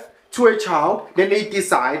birth to a child, then they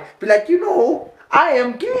decide, be like, you know, I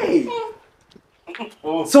am gay.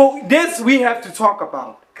 So this we have to talk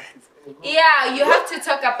about. Yeah, you have to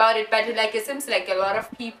talk about it, but like it seems like a lot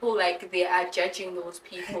of people like they are judging those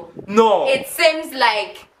people. No. It seems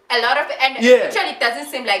like a lot of and actually it doesn't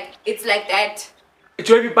seem like it's like that. It's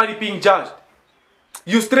everybody being judged.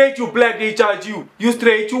 You straight, you black, they charge you. You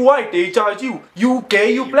straight, you white, they charge you. You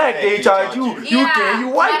gay, you black, they charge you. You gay, you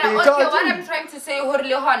white, they charge you. What I'm trying to say,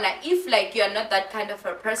 if like you're not that kind of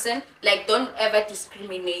a person, like don't ever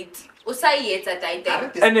discriminate. And then,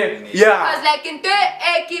 because like in the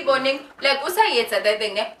keep like that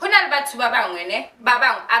thing,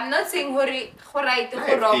 I'm not saying right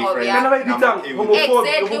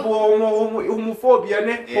homophobia.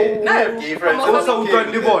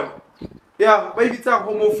 Yeah, maybe it's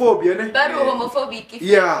homophobia. But homophobic.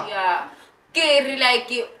 Yeah. Like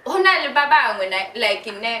like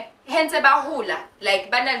in hence like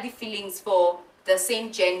banal the feelings for the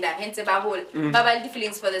same gender, hence the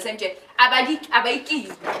feelings for the same gender.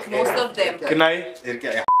 Most of them. Can I?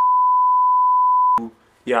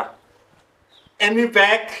 Yeah. And we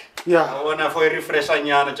back. Yeah. I wanna for a refresher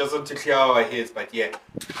just to clear our heads, but yeah.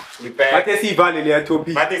 We back. But it's valid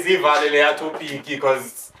topic.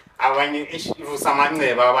 Because abanye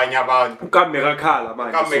usamance babanye abantu kamera khala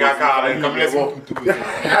manje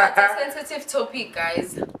sensitive topic,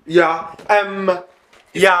 guys. Yeah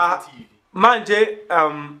manje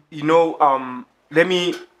you know let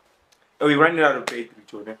me we're running out of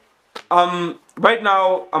battery. Right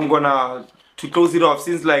now I'm gonna to close it off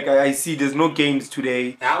since like I see there's no games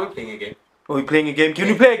today. Now we're playing a game. Oh, we're playing a game. Can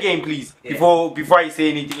you play a game, please? Yeah. Before I say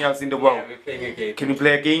anything else in the world. Yeah, we're playing a game. Can you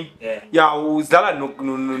play a game? Yeah. Yeah, no.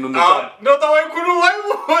 No,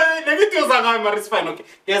 it's fine. Okay.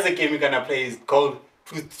 Here's a game you're gonna play. It's called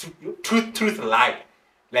Truth, Lie.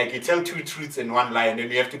 Like you tell two truths and one lie, and then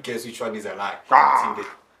you have to guess which one is a lie.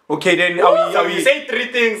 Okay, then you say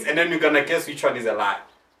three things, and then you're gonna guess which one is a lie.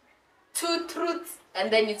 Two truths,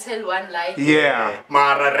 and then you tell one lie. Yeah.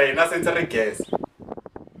 Guess.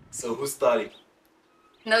 So who's starting?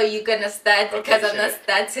 No, you're gonna start because I'm not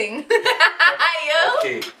starting.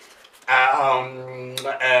 Okay.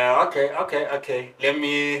 Okay. Let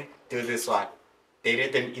me do this one. They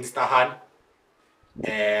did an Insta hand.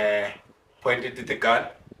 Pointed to the gun.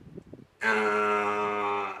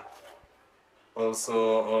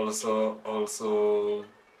 Also.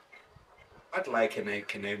 What lie can I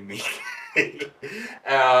make?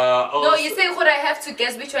 No, you say what I have to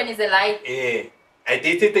guess which one is a lie. Yeah. I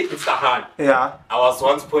dated the Insta hand. Yeah. I was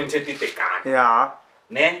once pointed at the gun. Yeah.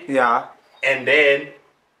 Ne? Yeah. And then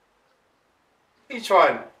which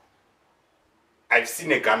one? I've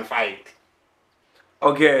seen a gunfight.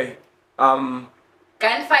 Okay.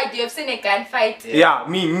 Gunfight, you have seen a gunfight? Yeah,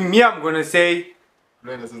 me I'm gonna say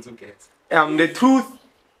the truth.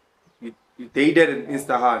 You dated an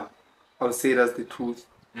Insta hand. I would say that's the truth.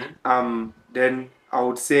 Then I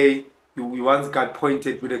would say you once got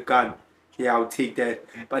pointed with a gun. Yeah, I'll take that.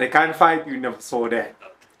 But a gunfight, you never saw that.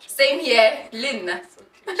 Same here, Lynn.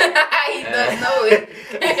 He does know it.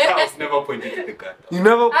 I was never pointed with a gun. You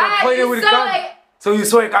never got pointed with a gun? So you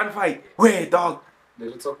saw a gunfight? Wait, dog.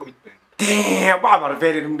 Damn, like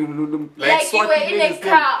you were in a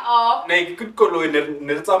car or... Like you could go in and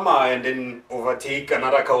then overtake,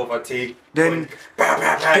 another car overtake. Then...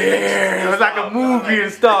 Damn, it was like a movie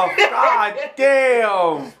and stuff. God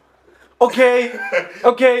damn. Okay.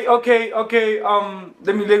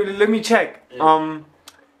 Let me check.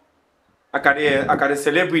 I got a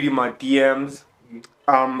celebrity in my DMs.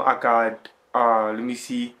 I got let me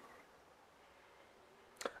see.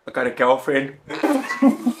 I got a girlfriend.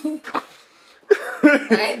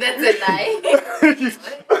 That's a lie.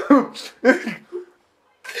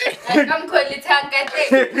 I'm calling it I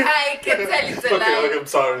can tell it's a lie. Okay, I'm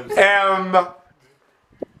sorry.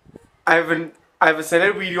 I have a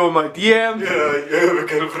celebrity on my DM. Yeah, you have a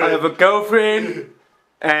girlfriend. I have a girlfriend.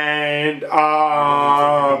 And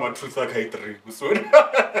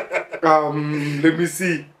let me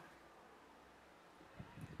see.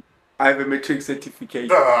 I have a matric certificate.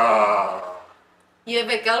 You have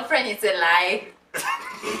a girlfriend, it's a lie.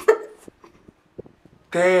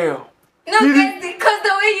 Damn. No, guys, because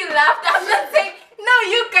the way you laughed, I'm not saying. No,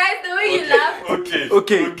 you guys, the way you laughed.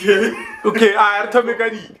 Okay, I have to make a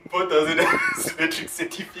need. What does it have? Matric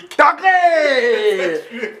certificate. Danke!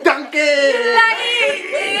 You're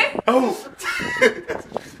lying! Oh!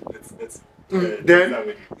 That's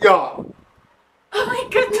Then, yeah. Oh my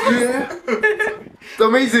goodness. Yeah. It's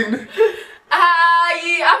amazing.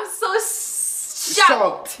 I'm so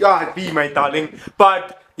shocked. Yeah, be my darling.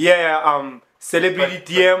 But yeah, celebrity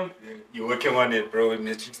DM. You're working on it, bro. In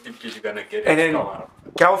the certificate, you're gonna get it. And then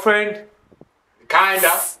girlfriend.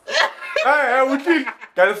 Kinda.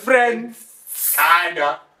 Girlfriend.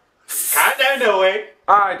 Kinda in a way.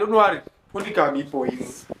 Don't worry. Polygamy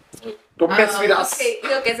boys. Don't mess with us. Okay,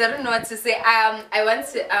 look, guys, I don't know what to say. I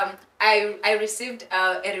received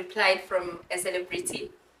a reply from a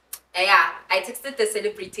celebrity. Yeah, I texted the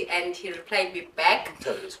celebrity and he replied me back.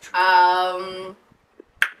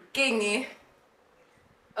 Kingy.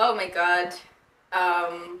 Oh my god.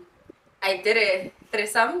 I did a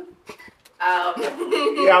threesome.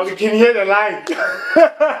 Yeah, we can hear the line.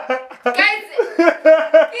 Guys,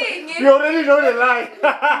 we already know the line.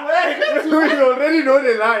 We already know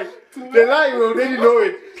the line. The line, we already know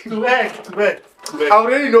it. Too bad. I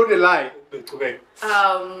already know the line. Too bad.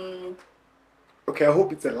 Okay, I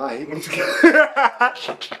hope it's a lie.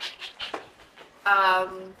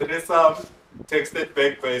 Threesome texted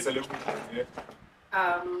back by a celebrity.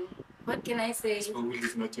 what can I say? Who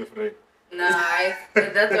is not your friend? Nah,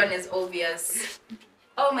 that one is obvious.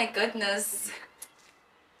 Oh my goodness.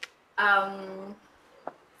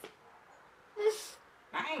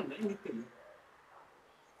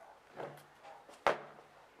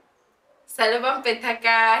 Salavam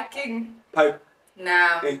Petaka King. Pipe.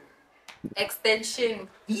 Nah. Hey. Extension.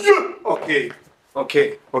 Okay.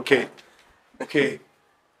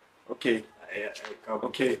 Yeah,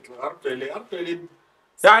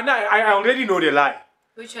 I already know the lie.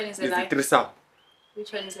 Which one is a It's the lie? threesome.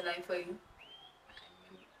 Which one is a lie for you?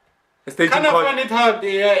 Extension Kind of cord. find it hard.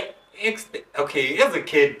 Okay, as a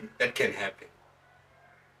kid, that can happen.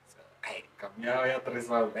 So, hey, come here,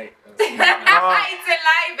 threesome. Hey, It's a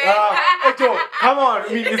lie, babe. Hey, Joe, come on. I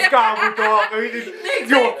mean, it's calm, dog.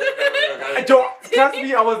 Joe, trust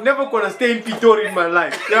me, I was never gonna stay in Pitori in my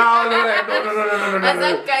life. No,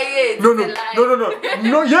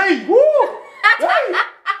 no, yay, woo,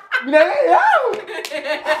 yay.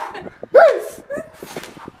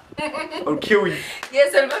 I'll kill you.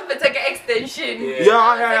 Yes, I'll take an extension.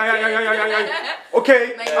 Yeah.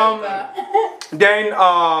 Okay. Then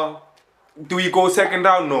do we go second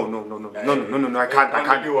round? No. I can't.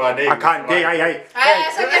 Hey.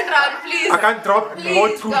 Second round, please. I can't drop Please, more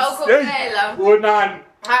go truths.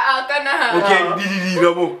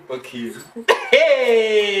 Okay.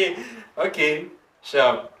 Hey. Okay.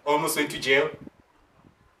 Sure. Almost went to jail.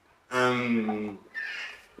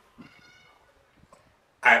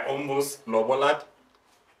 I almost lobolat.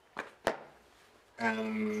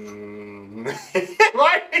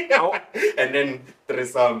 What? And then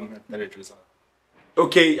threesome.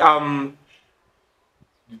 Okay.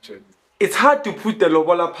 It's hard to put the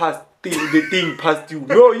lobola past the thing past you.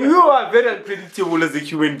 No, you are very unpredictable as a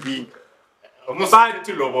human being. Almost but,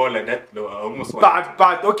 to lobola that almost.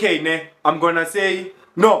 But okay, ne. I'm gonna say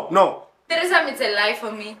no. Threesome, it's a lie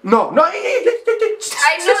for me. No. I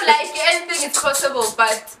know, like anything is possible,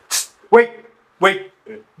 but wait.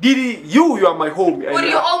 Diddy, you are my homie. But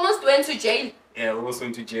you almost went to jail. Yeah, I almost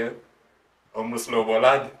went to jail. Almost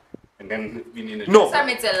lobolad. And then been in a no. Threesome,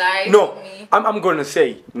 it's a lie no. for me. I'm gonna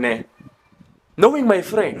say, ne. Knowing my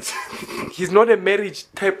friend, he's not a marriage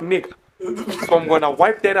type nigga. So I'm gonna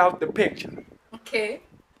wipe that out the picture. Okay.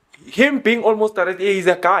 Him being almost arrested, he's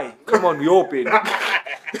a guy. Come on, we open.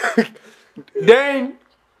 Then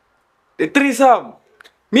the threesome.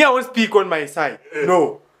 Me, I won't speak on my side.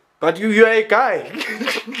 No. But you are a guy.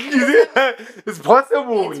 It's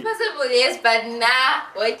possible. It's possible, yes, but nah.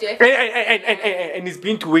 Wait. And he's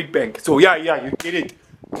been to Weight Bank. So yeah, you get it.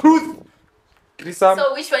 Truth. Threesome.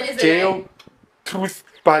 So which one is the jail. lie? Truth.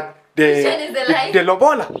 But Which one is the lie? The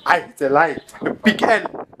lobola. It's a lie. A big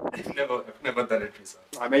L. I've never done a threesome.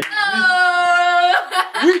 I mean,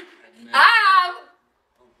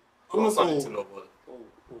 Almost went to lobola.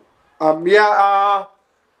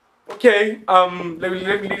 Okay,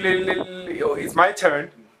 it's my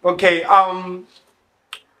turn. Okay,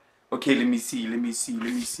 let me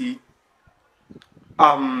see.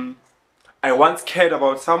 I once cared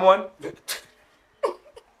about someone.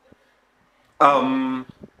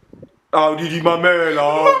 Diddy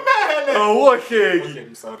Mamela. Okay,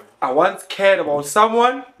 I'm sorry. I once cared about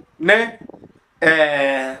someone. Ne?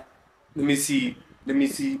 Let me see.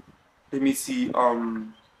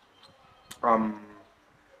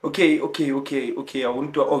 Okay. I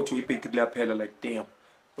want to repeat the lapel like damn.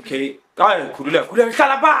 Okay. Kuluma.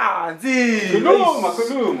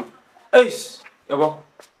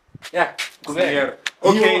 Yeah.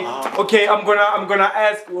 Okay. I'm gonna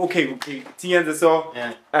ask. Okay. Tianza so.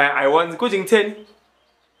 Yeah. I once coaching 10.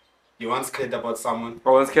 You once cared about someone? I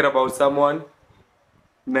once cared about someone.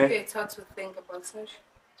 Ne? Okay, it's hard to think about such.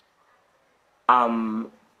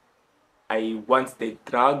 I once did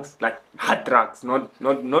drugs, like hard drugs, not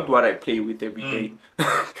what I play with every day.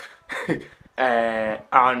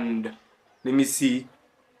 And let me see,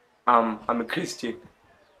 I'm a Christian.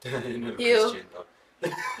 You're not a You. Christian, dog.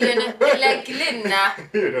 You're not, like Linda.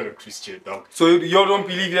 You're not a Christian, dog. So you don't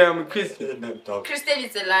believe that I'm a Christian? No, dog. Christian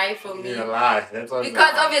is a lie for me. You're a lie. That's what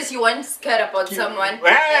Because obviously you once cared about someone.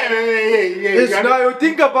 Hey, Now you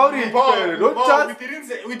think about it. Don't just...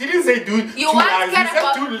 we didn't say dude. You once cared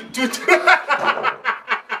about...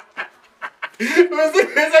 We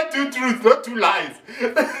said two truths, not two lies.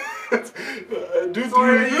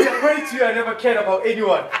 I never cared about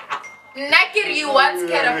anyone. Nakir, you once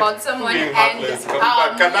cared about someone, and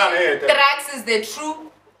drugs is the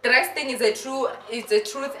true. Drugs thing is the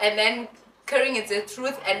truth, and then caring is the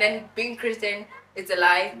truth, and then being Christian is a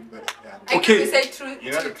lie. Okay. You say truth,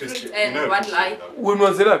 You're not a truth Christian. and You're not a one Christian, lie. dog. When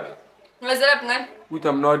was it up? Was it up, man? Which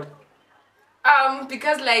I'm not.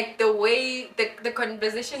 Because like the way the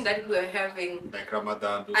conversation that we were having, Like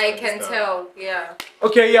Ramadan. those I kind of can stuff. tell, yeah.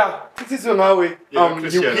 Okay, yeah. This is on our way. You're a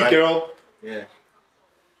Christian, you pick, right? girl. Yeah.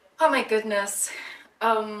 Oh my goodness.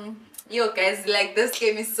 Yo guys, like this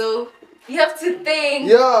game is so, you have to think.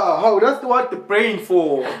 Yeah, how? That's what the brain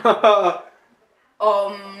for.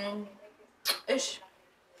 Ish.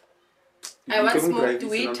 I once smoked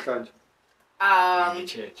weed. In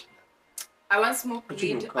church. I once smoked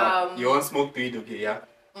weed. You want smoke weed, okay, yeah?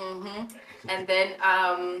 And then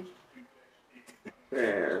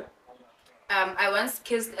Yeah. I once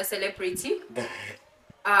kissed a celebrity.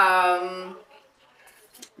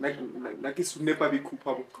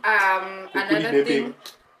 Another thing.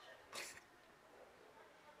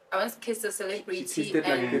 I once kissed a celebrity Tasted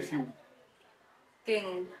like perfume.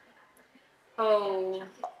 thing. Oh.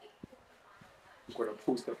 I'm gonna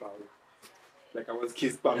post about it. Like I was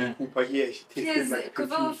kissed by Cooper here. She tasted like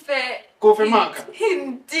perfume. Kofi Maka.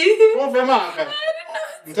 Hindi. Kofi Maka.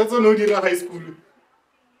 That's what you high school.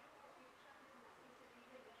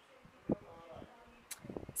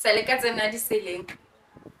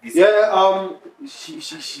 Yeah,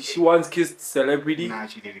 she once kissed celebrity. Nah,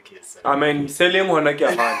 she didn't kiss. I mean, selling hona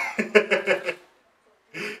kya hana.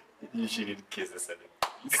 She didn't kiss the celebrity.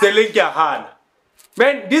 Selling kya hana.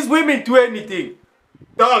 Man, these women do anything.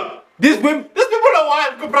 Dog. These people are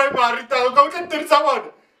wild. Go primary. Go to someone.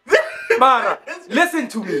 Mara, listen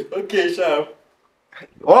to me. Okay, sharp.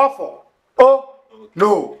 Awful. Oh,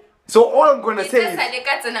 no. So all I'm gonna say is,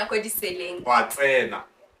 What's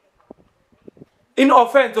in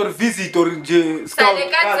offense or visit or scout.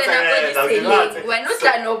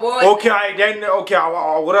 Okay, then okay, I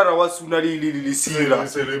was soon li sira.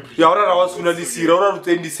 Ya ora was soon li sira, ora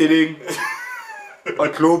utendi selling. A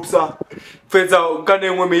clubsa. Fetsa kane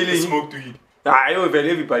ngwe mailing. Smoke weed. I know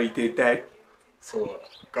everybody did that. So,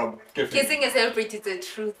 come. Kissing a celebrity is the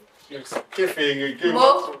truth.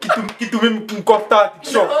 Mo. Kitu mkofta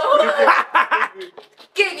shock.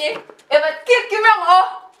 Kingi, eba kimang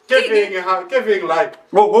Kevin like.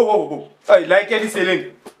 Whoa. I like any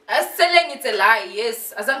selling. Selling it's a lie,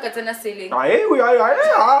 yes. Azanka tena selling. Okay,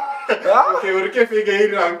 we're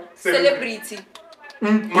Kevin like Celebrity.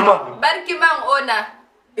 Bar kimang ona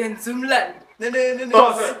in Zumland.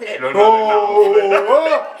 Oh,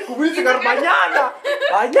 kubisi kar mañana.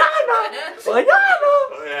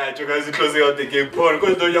 Yeah, you guys are closing out the game. Paul,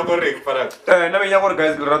 go do your correct for that. Na me llamo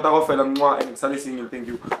guys, rata go fela mwa and sali single, thank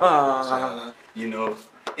you. You know.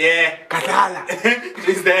 Yeah, Katala.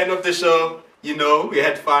 It's the end of the show. You know, we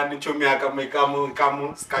had fun. Chomiaka, Kamu,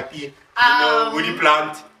 Skati. You know, Woody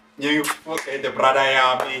Blunt. You okay, the brother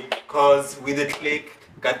Yami. Cause with the click,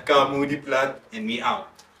 got Kamu, Woody Blunt, and me out.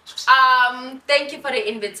 Thank you for the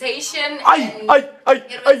invitation.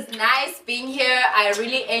 It was nice being here. I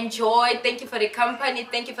really enjoyed. Thank you for the company.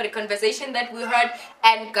 Thank you for the conversation that we heard.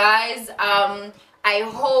 And guys, I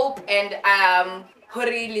hope and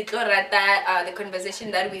the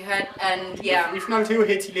conversation that we had, and yeah. If not, you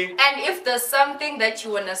hate it. And if there's something that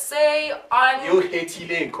you wanna say on, you hate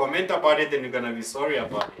it. Comment about it, then you're gonna be sorry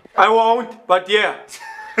about it. I won't, but yeah.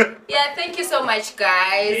 Yeah, thank you so much,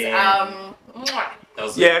 guys.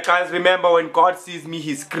 Yeah, guys, remember when God sees me,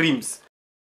 he screams.